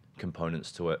scientific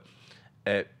components to it,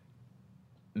 it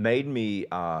made me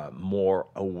more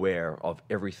aware of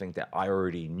everything that I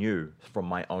already knew from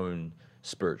my own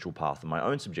spiritual path and my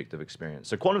own subjective experience.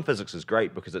 So quantum physics is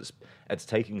great because it's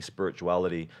taking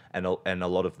spirituality and a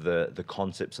lot of the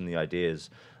concepts and the ideas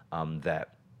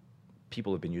that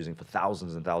people have been using for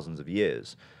thousands and thousands of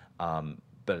years,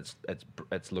 but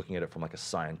it's looking at it from like a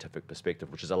scientific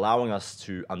perspective, which is allowing us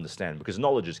to understand, because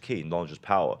knowledge is key, knowledge is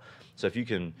power. So if you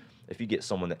get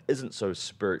someone that isn't so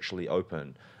spiritually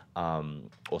open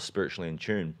or spiritually in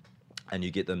tune, and you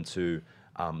get them to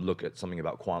look at something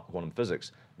about quantum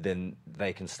physics, then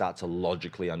they can start to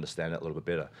logically understand it a little bit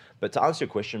better. But to answer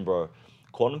your question, bro,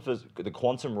 the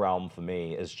quantum realm for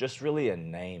me is just really a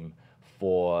name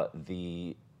for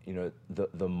the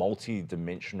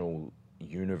multi-dimensional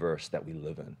universe that we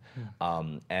live in.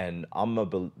 And I'm a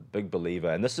big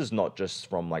believer, and this is not just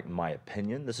from like my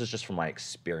opinion, this is just from my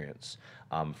experience,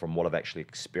 from what I've actually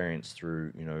experienced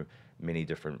through, many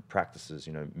different practices,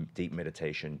 deep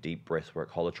meditation, deep breath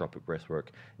work, holotropic breath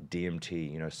work,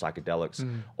 DMT, psychedelics,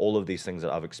 all of these things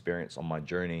that I've experienced on my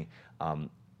journey.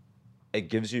 It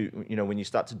gives you, when you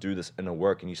start to do this inner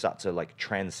work and you start to like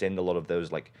transcend a lot of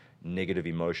those like negative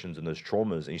emotions and those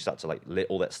traumas, and you start to like let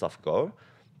all that stuff go,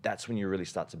 that's when you really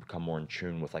start to become more in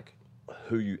tune with like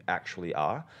who you actually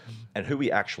are. And who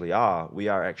we actually are, we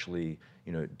are actually,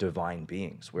 divine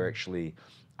beings. We're actually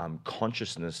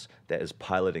consciousness that is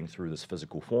piloting through this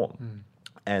physical form.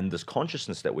 And this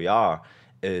consciousness that we are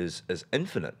is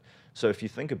infinite. So if you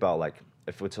think about like,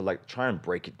 if we're to like try and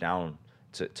break it down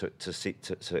to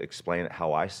explain it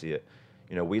how I see it,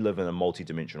 we live in a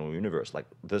multi-dimensional universe. Like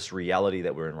this reality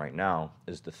that we're in right now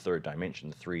is the third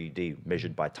dimension, 3D,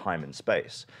 measured by time and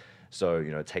space. So,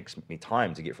 it takes me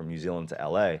time to get from New Zealand to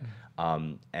LA,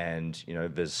 and,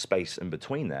 there's space in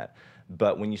between that.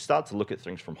 But when you start to look at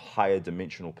things from higher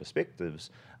dimensional perspectives,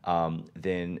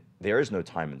 then there is no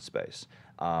time and space.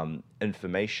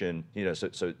 Information,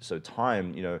 so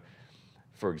time,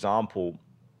 for example,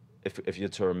 if you're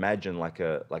to imagine like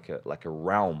a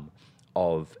realm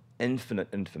of infinite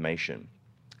information,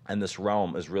 and this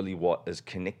realm is really what is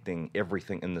connecting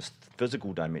everything in this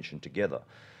physical dimension together.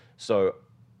 So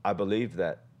I believe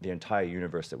that the entire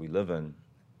universe that we live in,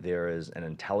 there is an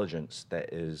intelligence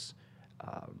that is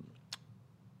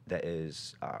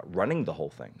running the whole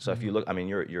thing. So if you look,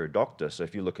 you're a doctor, so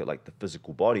if you look at like the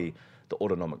physical body, the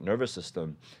autonomic nervous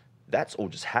system, that's all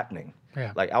just happening.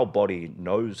 Yeah. Like our body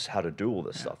knows how to do all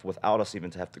this stuff without us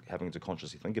even having to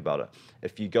consciously think about it.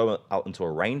 If you go out into a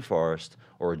rainforest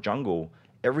or a jungle,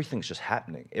 everything's just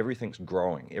happening. Everything's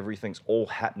growing. Everything's all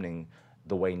happening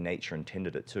the way nature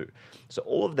intended it to. So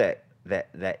all of that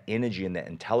energy and that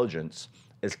intelligence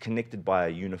is connected by a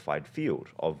unified field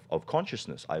of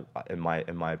consciousness, in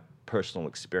my personal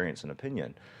experience and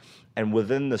opinion. And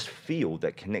within this field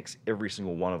that connects every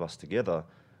single one of us together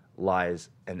lies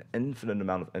an infinite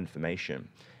amount of information.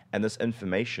 And this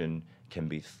information can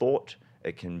be thought,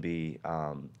 it can be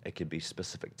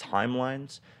specific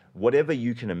timelines, whatever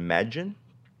you can imagine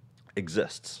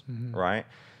exists, right?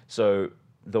 So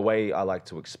the way I like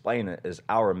to explain it is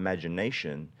our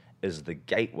imagination is the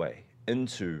gateway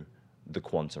into the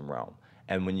quantum realm.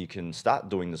 And when you can start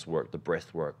doing this work, the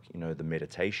breath work, the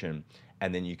meditation,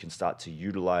 and then you can start to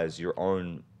utilize your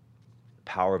own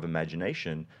power of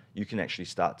imagination, you can actually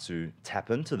start to tap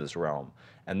into this realm.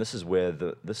 And this is where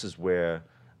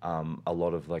a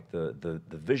lot of like the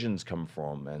visions come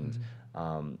from. And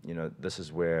this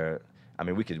is where, I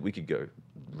mean, we could go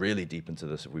really deep into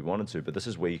this if we wanted to, but this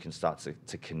is where you can start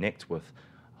to connect with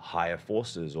higher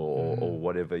forces or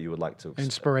whatever you would like to.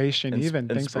 Inspiration, even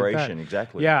things like that. Inspiration,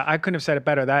 exactly. Yeah, I couldn't have said it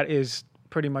better. That is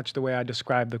pretty much the way I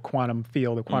describe the quantum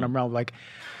field, the quantum realm. Like,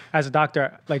 as a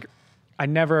doctor, like, I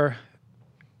never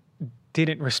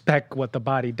didn't respect what the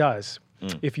body does.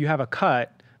 If you have a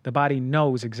cut, the body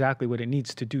knows exactly what it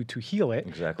needs to do to heal it.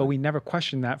 Exactly. But we never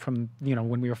questioned that from,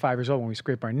 when we were 5 years old, when we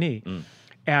scrape our knee.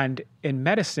 And in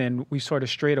medicine, we sort of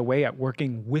strayed away at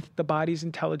working with the body's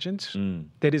intelligence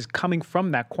that is coming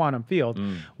from that quantum field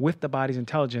with the body's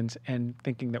intelligence and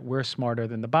thinking that we're smarter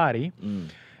than the body.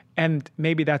 And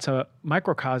maybe that's a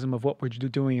microcosm of what we're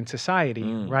doing in society,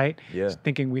 right? Yeah.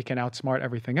 Thinking we can outsmart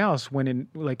everything else when,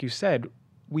 like you said,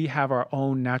 we have our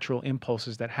own natural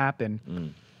impulses that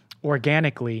happen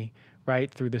organically,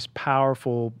 right? Through this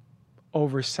powerful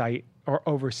oversight or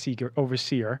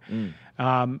overseer.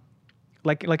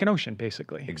 Like an ocean,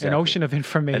 basically. Exactly. An ocean of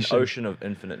information. An ocean of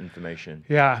infinite information.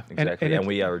 Yeah. Exactly. And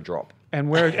we are a drop. And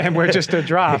we're just a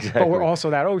drop, Exactly. but we're also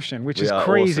that ocean, which We is are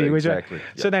crazy. also, exactly.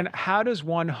 So then how does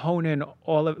one hone in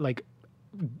all of, like,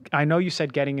 I know you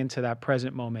said getting into that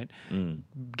present moment,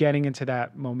 getting into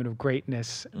that moment of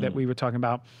greatness that we were talking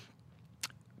about.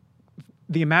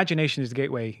 The imagination is the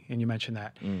gateway, and you mentioned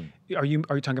that. Are you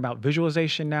talking about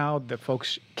visualization now, that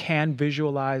folks can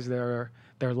visualize their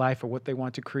life or what they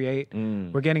want to create?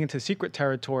 We're getting into secret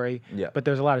territory, but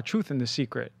there's a lot of truth in the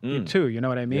secret too. You know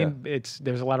what I mean? Yeah.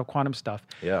 There's a lot of quantum stuff.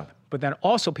 Yeah. But then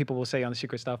also people will say on the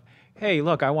secret stuff, hey,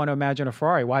 look, I want to imagine a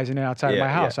Ferrari. Why isn't it outside of my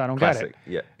house? I don't Classic.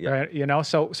 get it. Yeah. Right?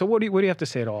 So what do you have to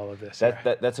say to all of this?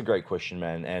 That's a great question,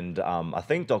 man. And I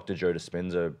think Dr. Joe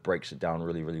Dispenza breaks it down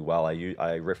really, really well.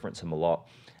 I reference him a lot.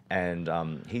 And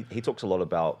he talks a lot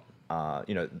about,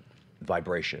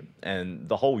 vibration. And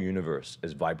the whole universe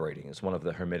is vibrating. It's one of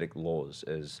the Hermetic laws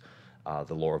is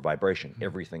the law of vibration.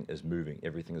 Everything is moving.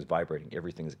 Everything is vibrating.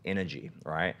 Everything is energy,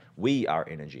 right? We are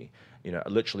energy.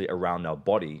 Literally around our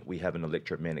body, we have an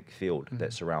electromagnetic field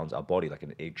that surrounds our body like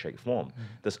an egg-shaped form.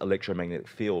 This electromagnetic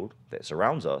field that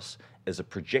surrounds us is a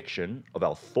projection of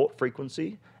our thought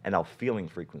frequency and our feeling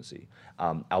frequency.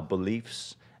 Our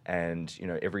beliefs and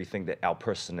everything, that our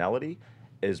personality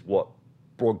is what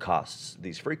broadcasts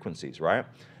these frequencies, right?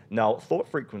 Now, thought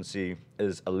frequency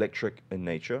is electric in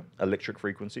nature, electric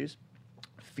frequencies.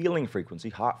 Feeling frequency,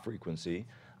 heart frequency,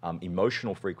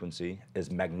 emotional frequency is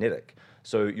magnetic.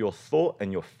 So your thought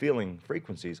and your feeling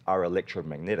frequencies are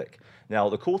electromagnetic. Now,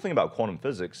 the cool thing about quantum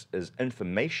physics is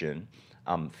information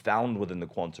found within the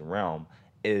quantum realm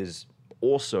is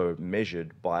also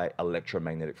measured by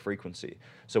electromagnetic frequency.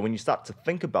 So when you start to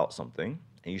think about something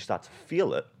and you start to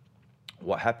feel it,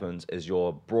 what happens is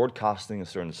you're broadcasting a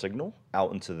certain signal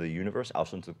out into the universe,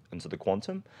 out into the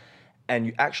quantum, and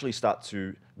you actually start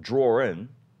to draw in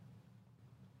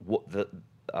what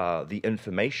the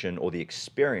information or the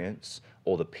experience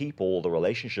or the people or the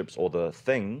relationships or the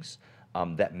things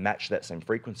that match that same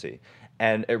frequency.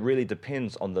 And it really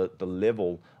depends on the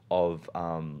level of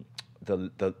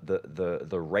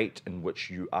the rate in which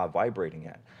you are vibrating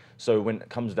at. So when it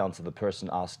comes down to the person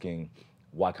asking,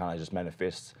 why can't I just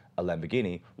manifest a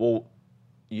Lamborghini? Well,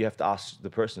 you have to ask the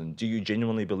person, do you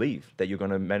genuinely believe that you're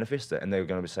going to manifest it? And they're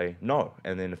going to say no.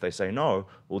 And then if they say no,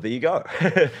 well, there you go.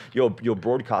 You're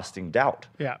broadcasting doubt,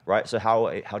 right? So how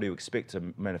do you expect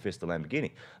to manifest a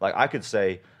Lamborghini? Like, I could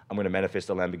say, I'm going to manifest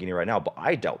a Lamborghini right now, but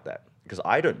I doubt that because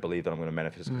I don't believe that I'm going to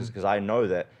manifest it because I know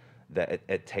that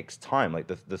it takes time. Like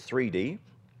the 3D,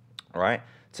 right?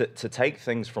 To take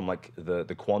things from like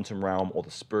the quantum realm or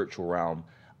the spiritual realm,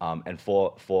 and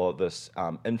for this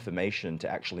information to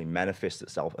actually manifest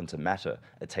itself into matter,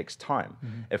 it takes time.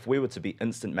 If we were to be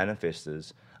instant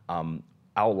manifestors,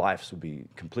 our lives would be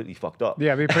completely fucked up.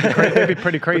 Yeah, it'd be pretty crazy. It'd be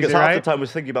pretty crazy, because right? half the time we're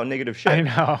thinking about negative shit. I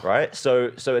know. Right?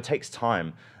 So it takes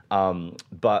time.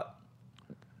 But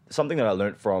something that I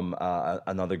learned from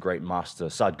another great master,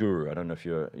 Sadhguru. I don't know if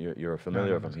you're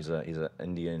familiar with him. He's an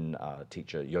Indian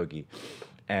teacher, yogi.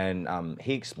 And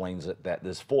he explains it that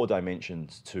there's 4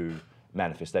 dimensions to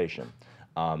manifestation.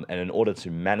 And in order to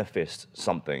manifest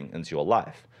something into your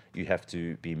life, you have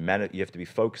to be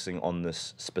focusing on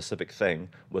this specific thing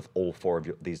with all 4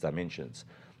 of these dimensions.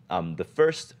 The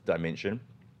first dimension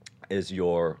is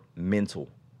your mental,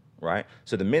 right?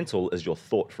 So the mental is your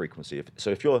thought frequency. So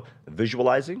if you're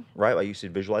visualizing, right, like you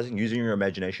said, visualizing, using your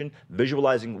imagination,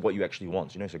 visualizing what you actually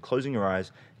want, so closing your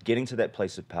eyes, getting to that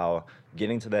place of power,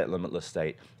 getting to that limitless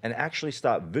state, and actually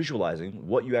start visualizing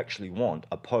what you actually want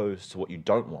opposed to what you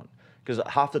don't want. Because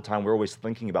half the time we're always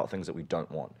thinking about things that we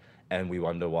don't want, and we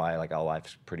wonder why like our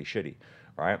life's pretty shitty,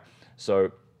 right?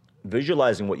 So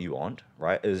visualizing what you want,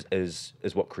 right, is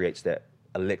what creates that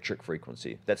electric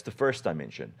frequency. That's the first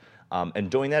dimension. And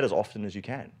doing that as often as you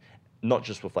can, not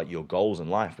just with like your goals in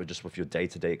life, but just with your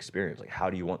day-to-day experience. Like, how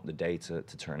do you want the day to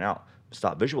turn out?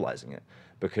 Start visualizing it,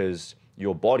 because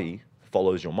your body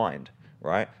follows your mind,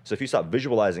 right? So if you start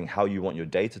visualizing how you want your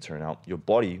day to turn out, your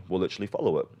body will literally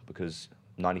follow it, because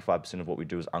 95% of what we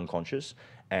do is unconscious.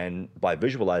 And by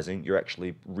visualizing, you're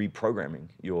actually reprogramming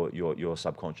your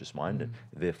subconscious mind, and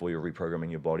therefore you're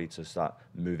reprogramming your body to start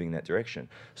moving in that direction.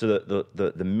 So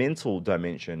the mental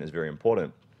dimension is very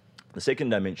important. The second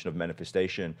dimension of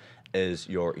manifestation is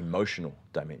your emotional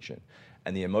dimension.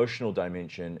 And the emotional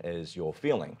dimension is your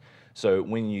feeling. So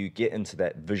when you get into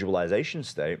that visualization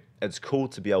state, it's cool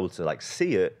to be able to like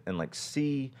see it and like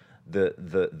see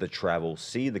the travel,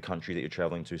 see the country that you're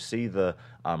traveling to, see the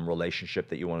relationship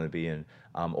that you want to be in,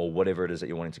 or whatever it is that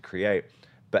you're wanting to create.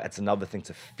 But it's another thing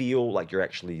to feel like you're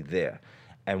actually there.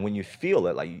 And when you feel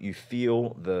it, like you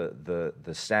feel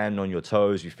the sand on your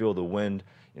toes, you feel the wind,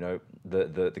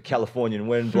 the Californian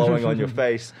wind blowing on your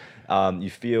face. You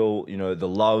feel, the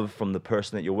love from the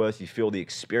person that you're with. You feel the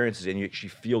experiences, and you actually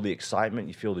feel the excitement.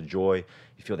 You feel the joy.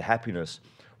 You feel the happiness.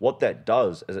 What that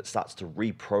does is it starts to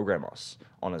reprogram us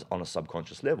on a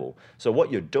subconscious level. So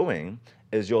what you're doing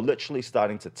is you're literally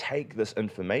starting to take this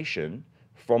information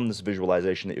from this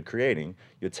visualization that you're creating.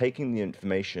 You're taking the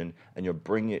information and you're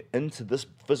bringing it into this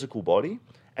physical body,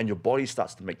 and your body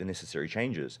starts to make the necessary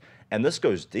changes. And this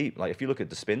goes deep. Like if you look at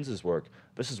Dispenza's work,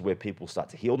 this is where people start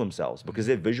to heal themselves, because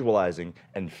they're visualizing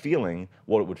and feeling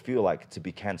what it would feel like to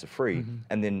be cancer-free,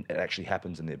 and then it actually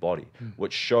happens in their body,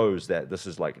 which shows that this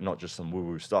is like not just some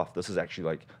woo-woo stuff. This is actually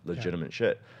like legitimate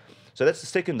shit. So that's the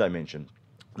second dimension.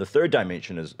 The third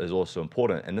dimension is also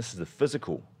important, and this is the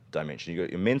physical dimension. You've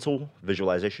got your mental,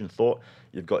 visualization, thought.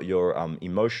 You've got your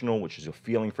emotional, which is your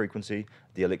feeling frequency,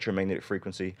 the electromagnetic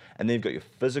frequency, and then you've got your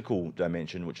physical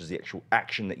dimension, which is the actual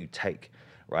action that you take,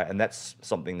 right? And that's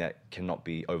something that cannot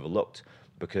be overlooked,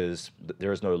 because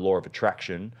there is no law of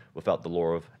attraction without the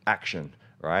law of action,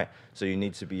 right? So you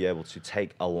need to be able to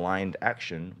take aligned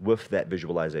action with that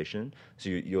visualization. So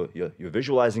you're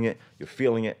visualizing it, you're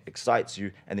feeling it, excites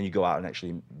you, and then you go out and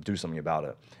actually do something about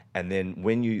it. And then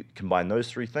when you combine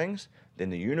those 3 things, then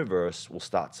the universe will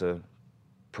start to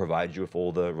provide you with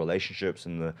all the relationships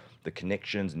and the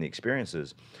connections and the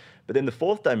experiences. But then the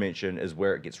fourth dimension is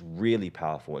where it gets really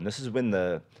powerful. And this is when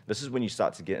you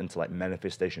start to get into like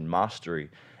manifestation mastery.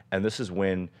 And this is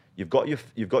when you've got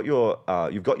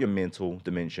your mental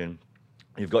dimension,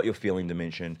 you've got your feeling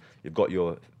dimension, you've got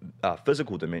your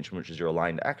physical dimension, which is your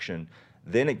aligned action.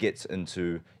 Then it gets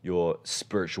into your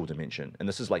spiritual dimension, and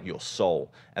this is like your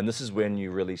soul. And this is when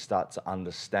you really start to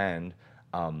understand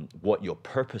what your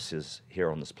purpose is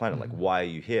here on this planet. Like, why are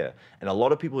you here? And a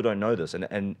lot of people don't know this.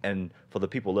 And for the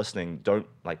people listening, don't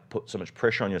like put so much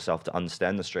pressure on yourself to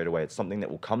understand this straight away. It's something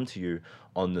that will come to you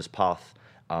on this path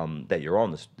that you're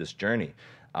on, this journey.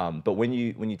 But when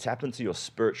you tap into your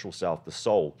spiritual self, the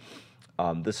soul,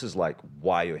 this is like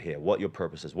why you're here, what your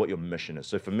purpose is, what your mission is.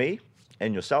 So for me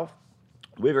and yourself,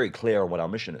 we're very clear on what our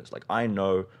mission is. Like, I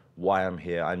know why I'm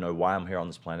here. I know why I'm here on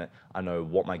this planet. I know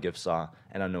what my gifts are,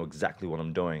 and I know exactly what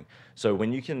I'm doing. So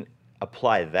when you can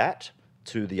apply that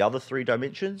to the other 3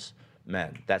 dimensions,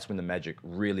 man, that's when the magic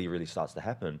really, really starts to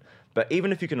happen. But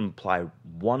even if you can apply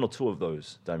 1 or 2 of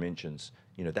those dimensions,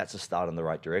 that's a start in the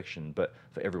right direction. But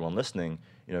for everyone listening,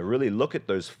 really look at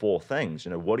those 4 things.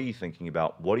 What are you thinking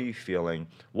about? What are you feeling?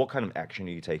 What kind of action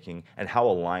are you taking? And how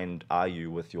aligned are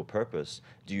you with your purpose?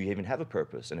 Do you even have a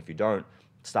purpose? And if you don't,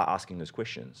 start asking those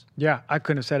questions. Yeah, I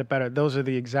couldn't have said it better. Those are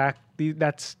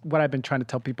that's what I've been trying to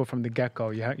tell people from the get-go.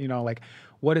 Like,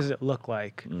 what does it look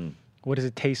like? What does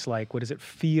it taste like? What does it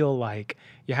feel like?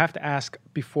 You have to ask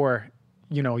before,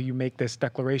 you make this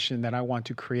declaration that I want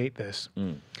to create this.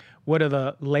 What are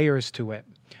the layers to it?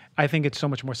 I think it's so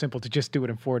much more simple to just do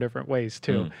it in 4 different ways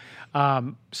too.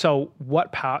 So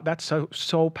what power? That's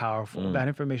so powerful. That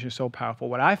information is so powerful.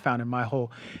 What I found in my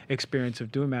whole experience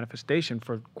of doing manifestation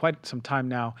for quite some time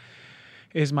now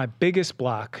is my biggest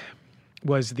block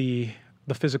was the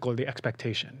physical, the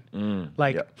expectation.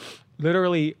 Like yeah.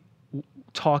 literally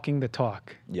talking the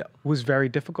talk Yeah. was very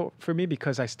difficult for me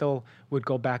because I still would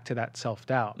go back to that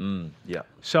self-doubt. Yeah.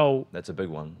 So That's a big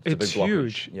one. it's a big blockage.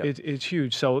 huge. Yep. It's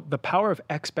huge. So the power of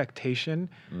expectation,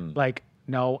 like,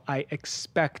 no, I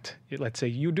expect, let's say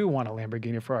you do want a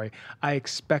Lamborghini or Ferrari. I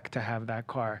expect to have that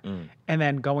car. And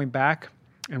then going back,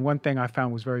 and one thing I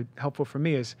found was very helpful for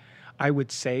me is I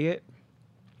would say it,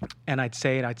 and I'd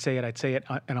say it,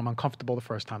 and I'm uncomfortable the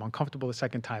first time, uncomfortable the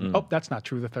second time. Oh, that's not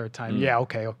true the third time. Yeah,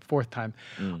 okay, fourth time.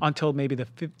 Until maybe the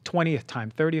 20th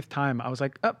time, 30th time, I was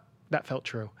like, oh, that felt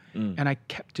true. And I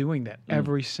kept doing that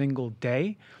every single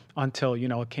day until, you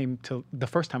know, it came to the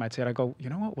first time I'd say it, I go, you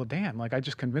know what, well, damn, like I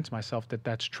just convinced myself that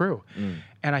that's true.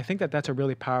 And I think that that's a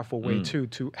really powerful way too,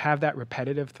 to have that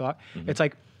repetitive thought. It's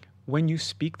like when you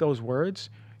speak those words,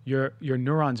 your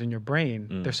neurons in your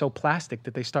brain, they're so plastic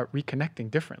that they start reconnecting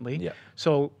differently. Yeah.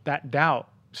 So that doubt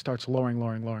starts lowering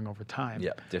over time.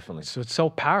 Yeah, definitely. So it's so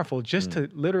powerful just to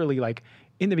literally, like,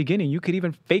 in the beginning, you could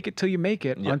even fake it till you make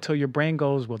it until your brain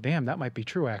goes, well, damn, that might be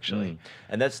true actually.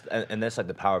 And that's like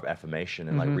the power of affirmation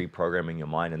and like reprogramming your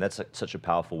mind. And that's like such a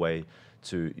powerful way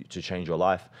to change your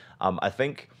life. I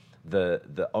think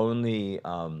the only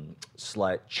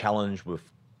slight challenge with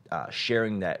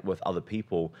sharing that with other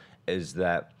people is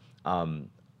that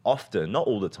often, not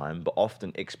all the time, but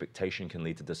often expectation can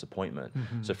lead to disappointment.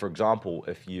 So for example,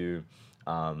 if you,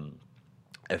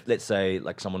 if let's say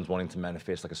like someone's wanting to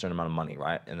manifest like a certain amount of money,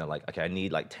 right? And they're like, okay, I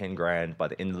need like 10 grand by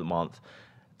the end of the month.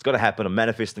 It's got to happen. I'm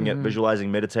manifesting it,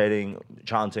 visualizing, meditating,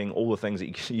 chanting, all the things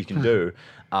that you can do.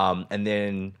 And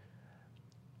then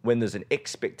when there's an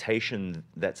expectation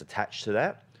that's attached to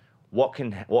that, what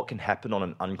can happen on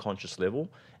an unconscious level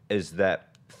is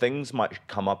that things might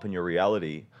come up in your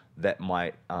reality that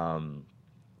might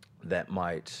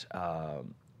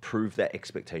prove that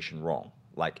expectation wrong.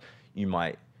 Like you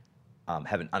might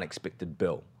have an unexpected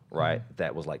bill, right?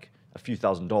 That was like a few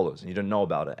 $1,000s and you didn't know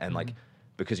about it. And like,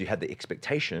 because you had the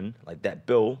expectation, like that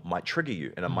bill might trigger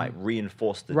you and it might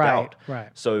reinforce the doubt. Right.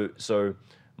 So the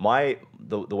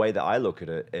way that I look at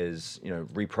it is, you know,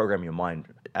 reprogram your mind,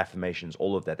 affirmations,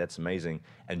 all of that. That's amazing.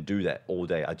 And do that all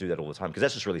day. I do that all the time because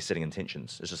that's just really setting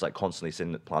intentions. It's just like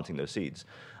constantly planting those seeds.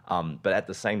 But at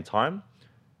the same time,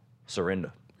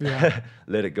 surrender. Yeah.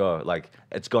 Let it go. Like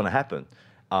it's going to happen.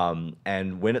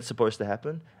 And when it's supposed to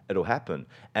happen, it'll happen.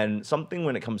 And something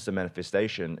when it comes to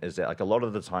manifestation is that like a lot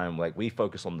of the time, like we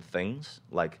focus on the things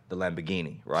like the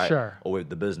Lamborghini, right? Sure. Or with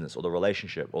the business or the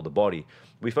relationship or the body.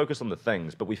 We focus on the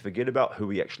things, but we forget about who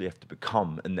we actually have to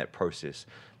become in that process.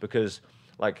 Because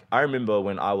like I remember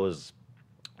when I was,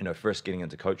 you know, first getting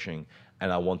into coaching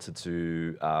and I wanted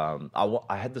to,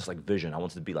 I had this like vision. I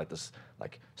wanted to be like this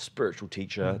like spiritual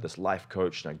teacher, this life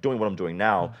coach, like doing what I'm doing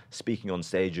now, speaking on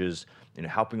stages, you know,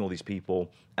 helping all these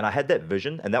people. And I had that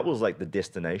vision and that was like the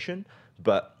destination.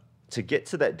 But to get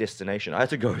to that destination, I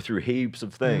had to go through heaps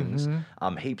of things,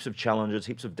 heaps of challenges,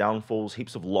 heaps of downfalls,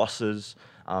 heaps of losses,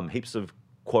 heaps of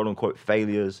quote unquote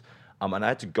failures. And I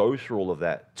had to go through all of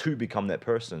that to become that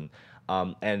person.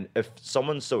 And if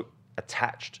someone's so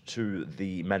attached to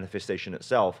the manifestation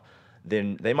itself,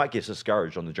 then they might get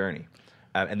discouraged on the journey.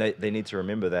 And they need to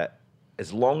remember that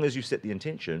as long as you set the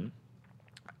intention,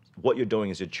 what you're doing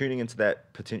is you're tuning into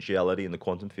that potentiality in the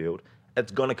quantum field.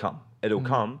 It's going to come. It'll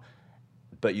come,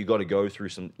 but you got to go through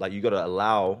some, like you got to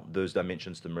allow those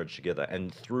dimensions to merge together.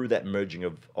 And through that merging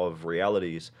of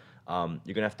realities, you're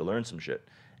going to have to learn some shit.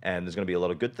 And there's going to be a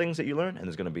lot of good things that you learn, and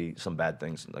there's going to be some bad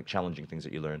things, like challenging things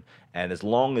that you learn. And as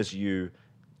long as you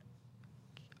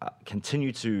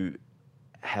continue to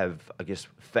have, I guess,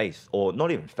 faith, or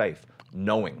not even faith,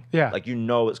 knowing. Yeah. Like you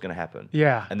know it's going to happen.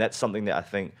 Yeah. And that's something that I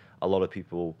think a lot of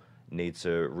people need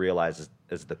to realize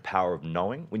is the power of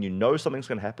knowing. When you know something's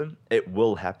going to happen, it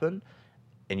will happen.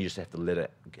 And you just have to let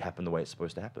it happen the way it's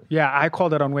supposed to happen. Yeah, I call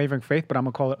that unwavering faith, but I'm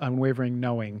gonna call it unwavering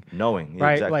knowing. Knowing, yeah,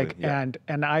 right? exactly. Like, yeah.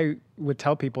 and I would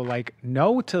tell people like,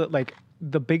 no to like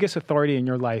the biggest authority in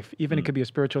your life, even it could be a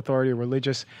spiritual authority, a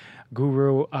religious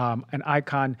guru, an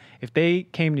icon. If they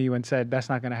came to you and said that's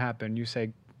not going to happen, you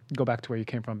say, go back to where you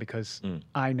came from because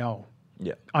I know,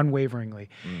 unwaveringly.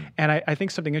 And I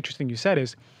think something interesting you said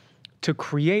is to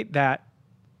create that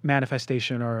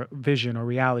manifestation or vision or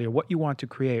reality or what you want to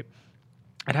create.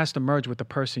 It has to merge with the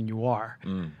person you are,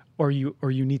 or you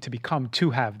need to become to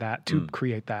have that, to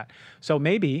create that. So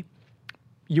maybe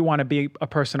you want to be a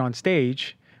person on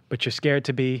stage, but you're scared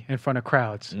to be in front of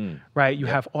crowds, right? You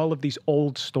have all of these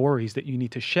old stories that you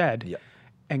need to shed.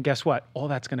 And guess what? All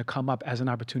that's going to come up as an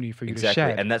opportunity for you to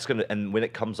shed. And that's going to, and when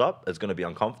it comes up, it's going to be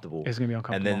uncomfortable. It's going to be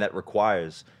uncomfortable. And then that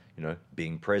requires,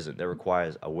 being present. That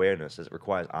requires awareness. It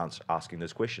requires asking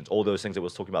those questions. All those things that we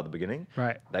was talking about at the beginning,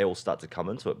 Right. they all start to come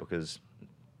into it because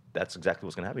that's exactly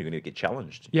what's going to happen. You're going to get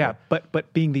challenged. Yeah,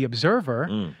 but being the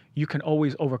observer, you can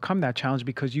always overcome that challenge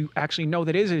because you actually know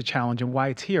that it is a challenge and why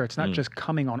it's here. It's not just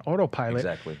coming on autopilot.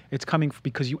 Exactly. It's coming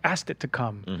because you asked it to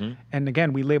come. And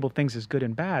again, we label things as good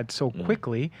and bad so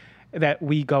quickly that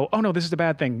we go, oh no, this is a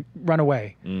bad thing, run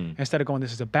away. Instead of going,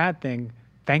 this is a bad thing,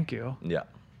 thank you. Yeah.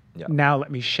 Yeah. Now let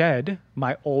me shed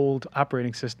my old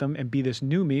operating system and be this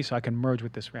new me so I can merge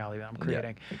with this reality that I'm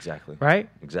creating. Yeah, exactly. Right?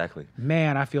 Exactly.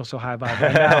 Man, I feel so high vibe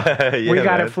right now. Yeah, we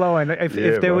got man. it flowing.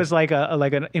 If there was like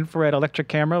an infrared electric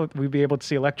camera, we'd be able to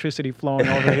see electricity flowing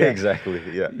over here. Exactly.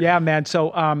 Yeah. Yeah, man.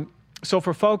 So so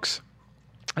for folks,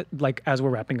 like as we're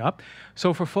wrapping up,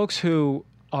 so for folks who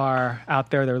are out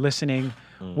there, they're listening,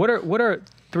 what are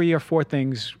 3 or 4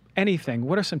 things, anything,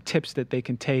 what are some tips that they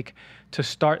can take to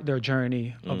start their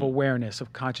journey of awareness,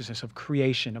 of consciousness, of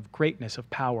creation, of greatness, of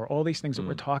power, all these things that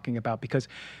we're talking about? Because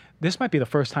this might be the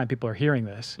first time people are hearing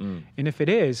this. And if it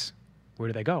is, where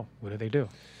do they go? What do they do?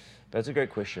 That's a great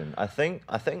question. I think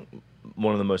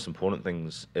one of the most important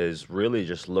things is really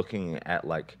just looking at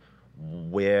like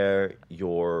where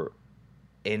your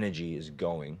energy is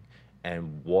going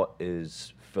and what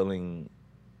is filling,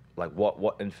 like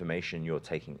what information you're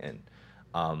taking in.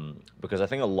 Because I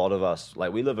think a lot of us,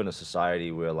 like, we live in a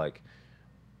society where like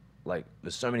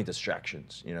there's so many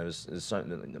distractions, there's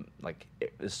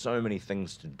so many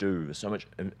things to do, there's so much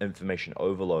information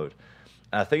overload.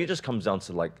 And I think it just comes down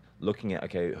to like looking at,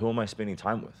 okay, who am I spending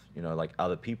time with? Like, are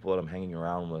the people that I'm hanging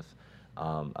around with,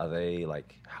 are they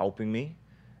like helping me?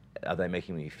 Are they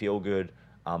making me feel good?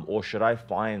 Or should I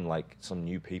find like some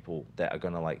new people that are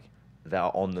gonna that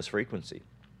are on this frequency?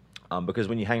 Because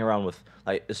when you hang around with,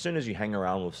 like, as soon as you hang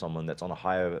around with someone that's on a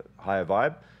higher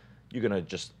vibe, you're gonna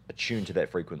just attune to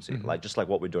that frequency, like just like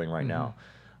what we're doing right now.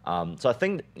 So I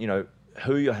think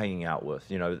who you're hanging out with,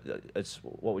 it's,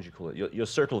 what would you call it? Your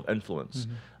circle of influence.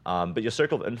 But your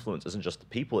circle of influence isn't just the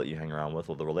people that you hang around with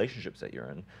or the relationships that you're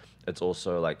in. It's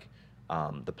also like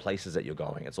the places that you're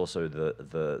going. It's also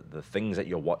the things that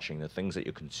you're watching, the things that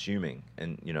you're consuming,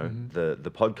 and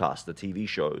the podcast, the TV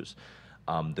shows.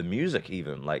 The music,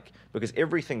 even, like, because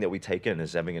everything that we take in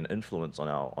is having an influence on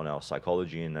our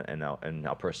psychology and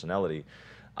our personality.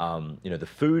 The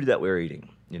food that we're eating,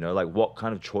 like, what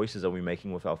kind of choices are we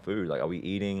making with our food? Like, are we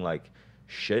eating like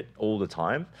shit all the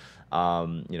time?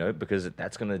 Because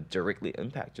that's going to directly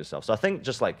impact yourself. So I think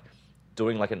just like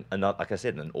doing like like I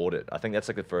said, an audit. I think that's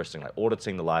like the first thing, like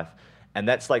auditing the life, and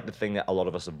that's like the thing that a lot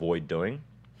of us avoid doing.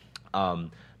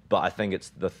 But I think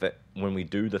it's when we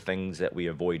do the things that we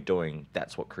avoid doing,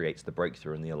 that's what creates the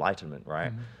breakthrough and the enlightenment,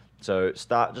 right? So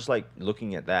start just like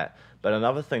looking at that. But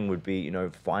another thing would be,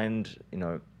 find,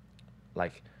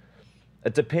 like,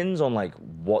 it depends on like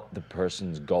what the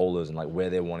person's goal is and like where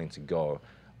they're wanting to go.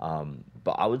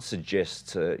 But I would suggest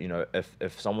to,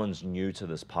 if someone's new to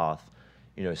this path,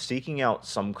 seeking out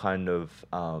some kind of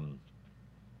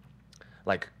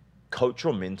like coach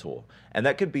or mentor. And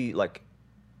that could be like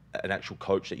an actual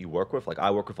coach that you work with. Like,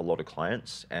 I work with a lot of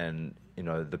clients, and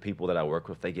the people that I work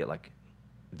with, they get like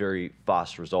very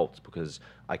fast results because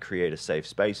I create a safe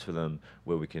space for them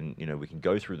where we can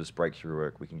go through this breakthrough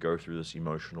work, we can go through this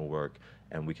emotional work,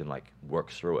 and we can like work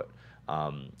through it.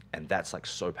 And that's like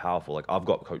so powerful. Like, I've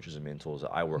got coaches and mentors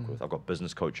that I work with. I've got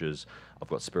business coaches, I've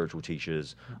got spiritual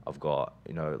teachers, I've got,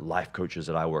 life coaches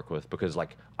that I work with, because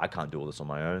like I can't do all this on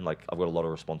my own. Like, I've got a lot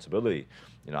of responsibility.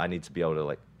 I need to be able to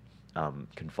like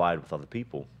confide with other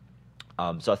people.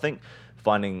 So I think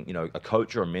finding, a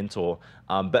coach or a mentor,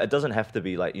 but it doesn't have to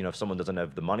be like, if someone doesn't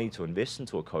have the money to invest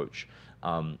into a coach,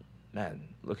 man,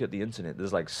 look at the internet.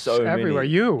 There's like so many. Everywhere,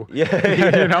 your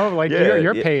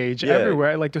page,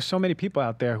 everywhere. Like, there's so many people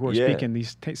out there who are speaking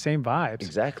these same vibes.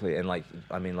 Exactly. And like,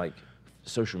 I mean, like,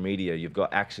 social media, you've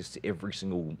got access to every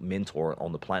single mentor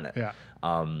on the planet. Yeah.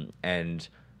 And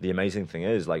the amazing thing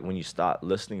is, like, when you start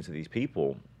listening to these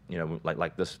people,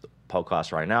 like this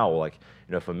podcast right now, or like,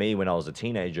 for me, when I was a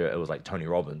teenager, it was like Tony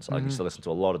Robbins. I used to listen to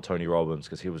a lot of Tony Robbins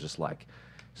because he was just like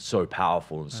so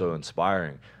powerful and so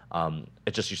inspiring.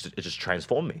 It just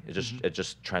transformed me. It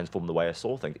just transformed the way I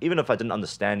saw things. Even if I didn't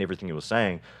understand everything he was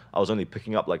saying, I was only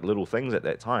picking up like little things at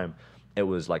that time. It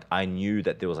was like, I knew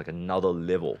that there was like another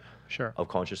level of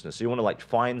consciousness. So you want to like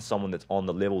find someone that's on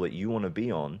the level that you want to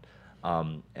be on,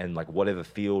 and like whatever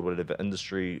field, whatever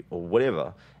industry or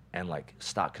whatever, and like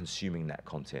start consuming that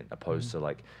content, opposed to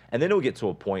like, and then it'll get to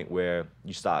a point where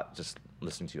you start just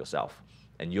listening to yourself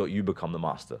and you become the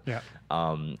master. Yeah.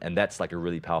 And that's like a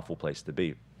really powerful place to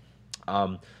be.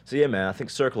 So yeah, man, I think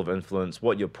circle of influence,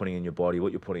 what you're putting in your body,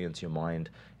 what you're putting into your mind,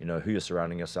 you know, who you're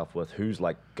surrounding yourself with, who's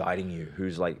like guiding you,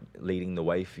 who's like leading the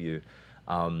way for you.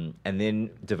 And then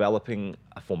developing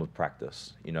a form of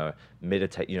practice, you know,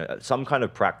 meditate, you know, some kind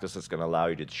of practice that's going to allow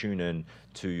you to tune in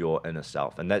to your inner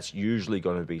self. And that's usually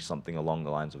going to be something along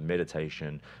the lines of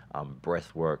meditation,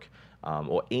 breath work,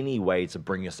 or any way to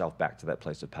bring yourself back to that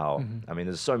place of power. I mean,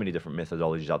 there's so many different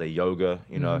methodologies out there, yoga,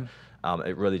 you know,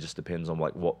 it really just depends on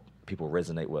like what people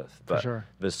resonate with. But sure.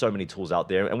 There's so many tools out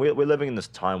there. And we're living in this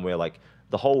time where like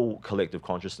the whole collective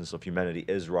consciousness of humanity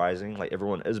is rising. Like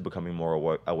everyone is becoming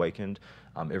more awakened.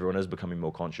 Everyone is becoming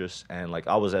more conscious. And like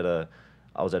I was at a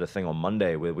thing on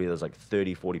Monday where there's like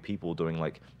 30, 40 people doing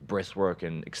like breath work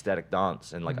and ecstatic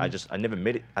dance. And like I never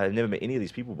met any of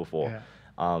these people before. Yeah.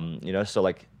 You know, so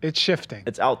like It's shifting.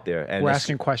 it's out there. And We're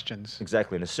asking questions.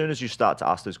 Exactly. And as soon as you start to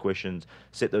ask those questions,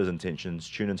 set those intentions,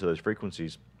 tune into those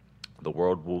frequencies,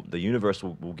 the universe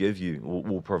will give you,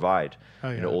 will provide,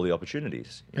 you know, all the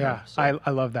opportunities. You know? So, I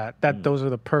love that. Those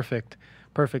are the perfect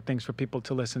things for people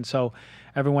to listen. So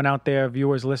everyone out there,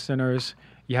 viewers, listeners,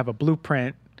 you have a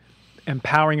blueprint,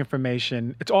 empowering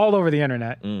information. It's all over the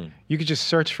internet. You could just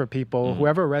search for people,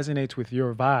 whoever resonates with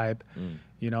your vibe,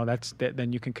 you know,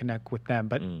 then you can connect with them.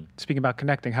 But speaking about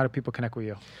connecting, how do people connect with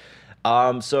you?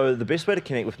 So the best way to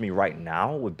connect with me right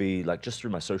now would be like just through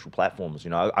my social platforms.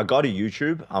 You know, I got a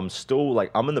YouTube.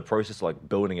 I'm in the process of like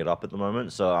building it up at the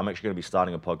moment. So I'm actually going to be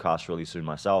starting a podcast really soon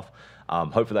myself.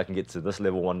 Hopefully I can get to this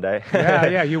level one day.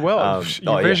 Yeah, you will.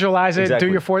 Visualize it, exactly.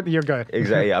 do your fourth, you're good.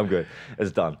 Exactly, yeah, I'm good.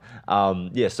 It's done.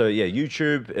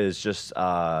 YouTube is just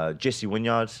Jesse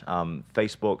Wynyard.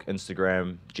 Facebook,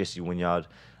 Instagram, Jesse Wynyard.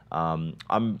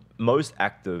 I'm most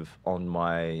active on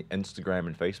my Instagram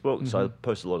and Facebook, so I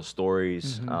post a lot of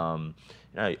stories. You know,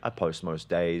 I post most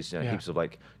days, you know, heaps of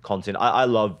like content. I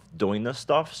love doing this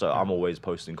stuff, so I'm always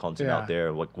posting content out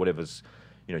there, like whatever's,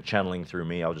 you know, channeling through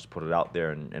me. I'll just put it out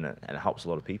there, and it helps a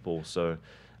lot of people. So,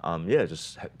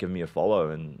 just give me a follow,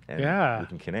 and we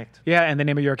can connect. Yeah, and the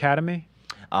name of your academy?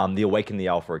 The Awaken the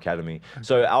Alpha Academy.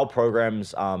 So our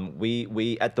programs,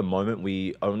 we at the moment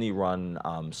we only run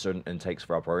certain intakes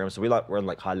for our programs. So we run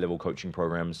like high level coaching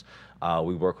programs.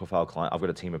 We work with our client. I've got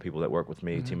a team of people that work with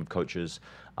me, a team of coaches,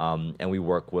 and we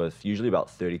work with usually about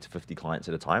 30 to 50 clients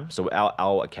at a time. So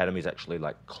our academy is actually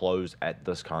like closed at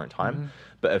this current time.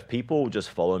 But if people just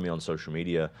follow me on social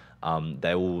media,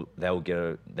 they'll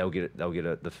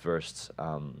get the first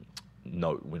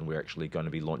note when we're actually going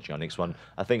to be launching our next one.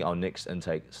 I think our next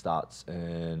intake starts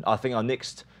in,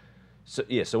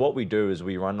 so what we do is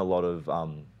we run a lot of,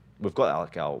 we've got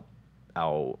like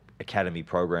our academy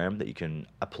program that you can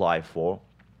apply for.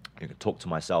 You can talk to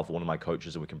myself or one of my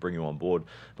coaches and we can bring you on board,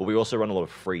 but we also run a lot of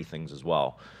free things as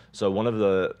well. So one of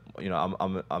the, you know,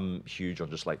 I'm huge on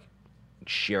just like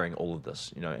sharing all of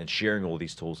this, you know, and sharing all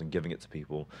these tools and giving it to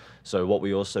people. So what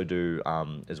we also do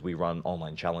is we run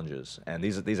online challenges, and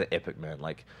these are epic, man.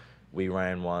 Like we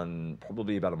ran one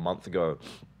probably about a month ago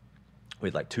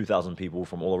with like 2,000 people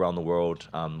from all around the world.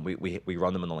 We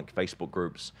run them in like Facebook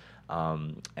groups,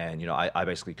 and you know I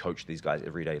basically coach these guys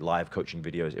every day, live coaching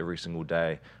videos every single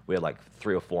day. We had like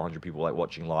 300 or 400 people like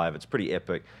watching live. It's pretty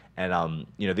epic. And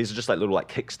you know, these are just like little like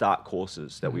kickstart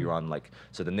courses that we run. Like,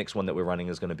 so the next one that we're running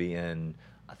is going to be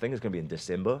I think it's going to be in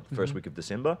December, first week of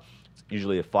December. It's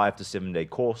usually a 5 to 7 day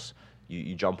course.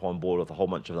 You jump on board with a whole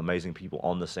bunch of amazing people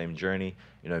on the same journey.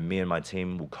 You know, me and my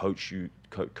team will coach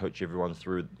everyone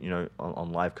through, you know,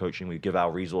 on live coaching. We give our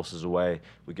resources away.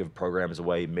 We give programs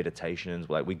away, meditations.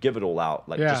 Like we give it all out,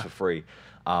 like just for free.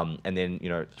 And then, you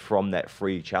know, from that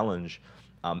free challenge,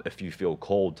 if you feel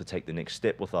called to take the next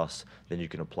step with us, then you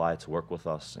can apply to work with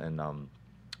us. And,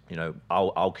 you know,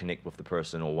 I'll connect with the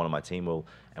person, or one of my team will,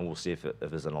 and we'll see if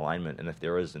there's an alignment. And if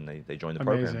there is, then they join the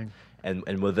program.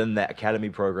 And within that academy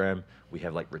program, we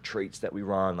have like retreats that we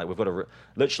run. Like we've got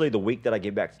literally the week that I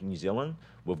get back to New Zealand,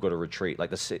 we've got a retreat.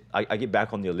 Like I get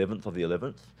back on the 11th of the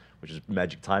 11th, which is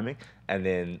magic timing. And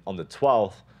then on the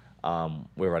 12th,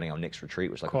 we're running our next retreat,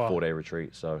 which is like a 4-day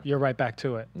retreat. So you're right back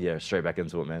to it. Yeah, straight back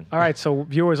into it, man. All right, so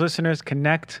viewers, listeners,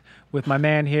 connect with my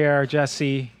man here,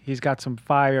 Jesse. He's got some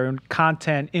fire and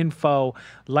content, info,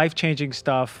 life-changing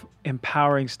stuff,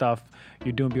 empowering stuff.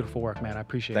 You're doing beautiful work, man. I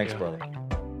appreciate it. Thanks, brother.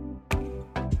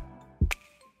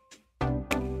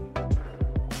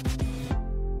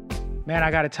 Man,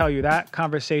 I got to tell you, that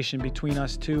conversation between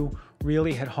us two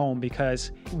really hit home,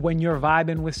 because when you're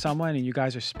vibing with someone and you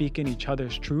guys are speaking each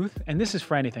other's truth, and this is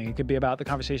for anything, it could be about the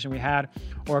conversation we had,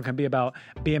 or it can be about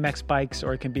BMX bikes,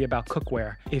 or it can be about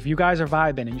cookware. If you guys are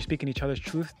vibing and you're speaking each other's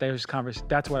truth,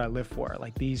 that's what I live for.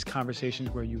 Like these conversations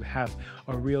where you have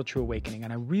a real true awakening.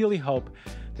 And I really hope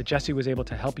that Jesse was able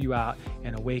to help you out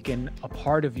and awaken a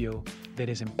part of you that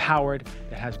is empowered,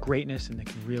 that has greatness, and that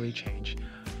can really change.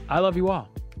 I love you all.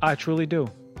 I truly do.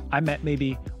 I met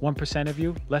maybe 1% of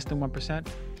you, less than 1%,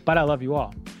 but I love you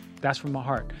all. That's from my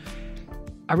heart.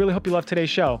 I really hope you loved today's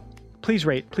show. Please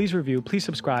rate, please review, please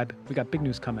subscribe. We got big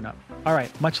news coming up. All right,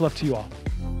 much love to you all.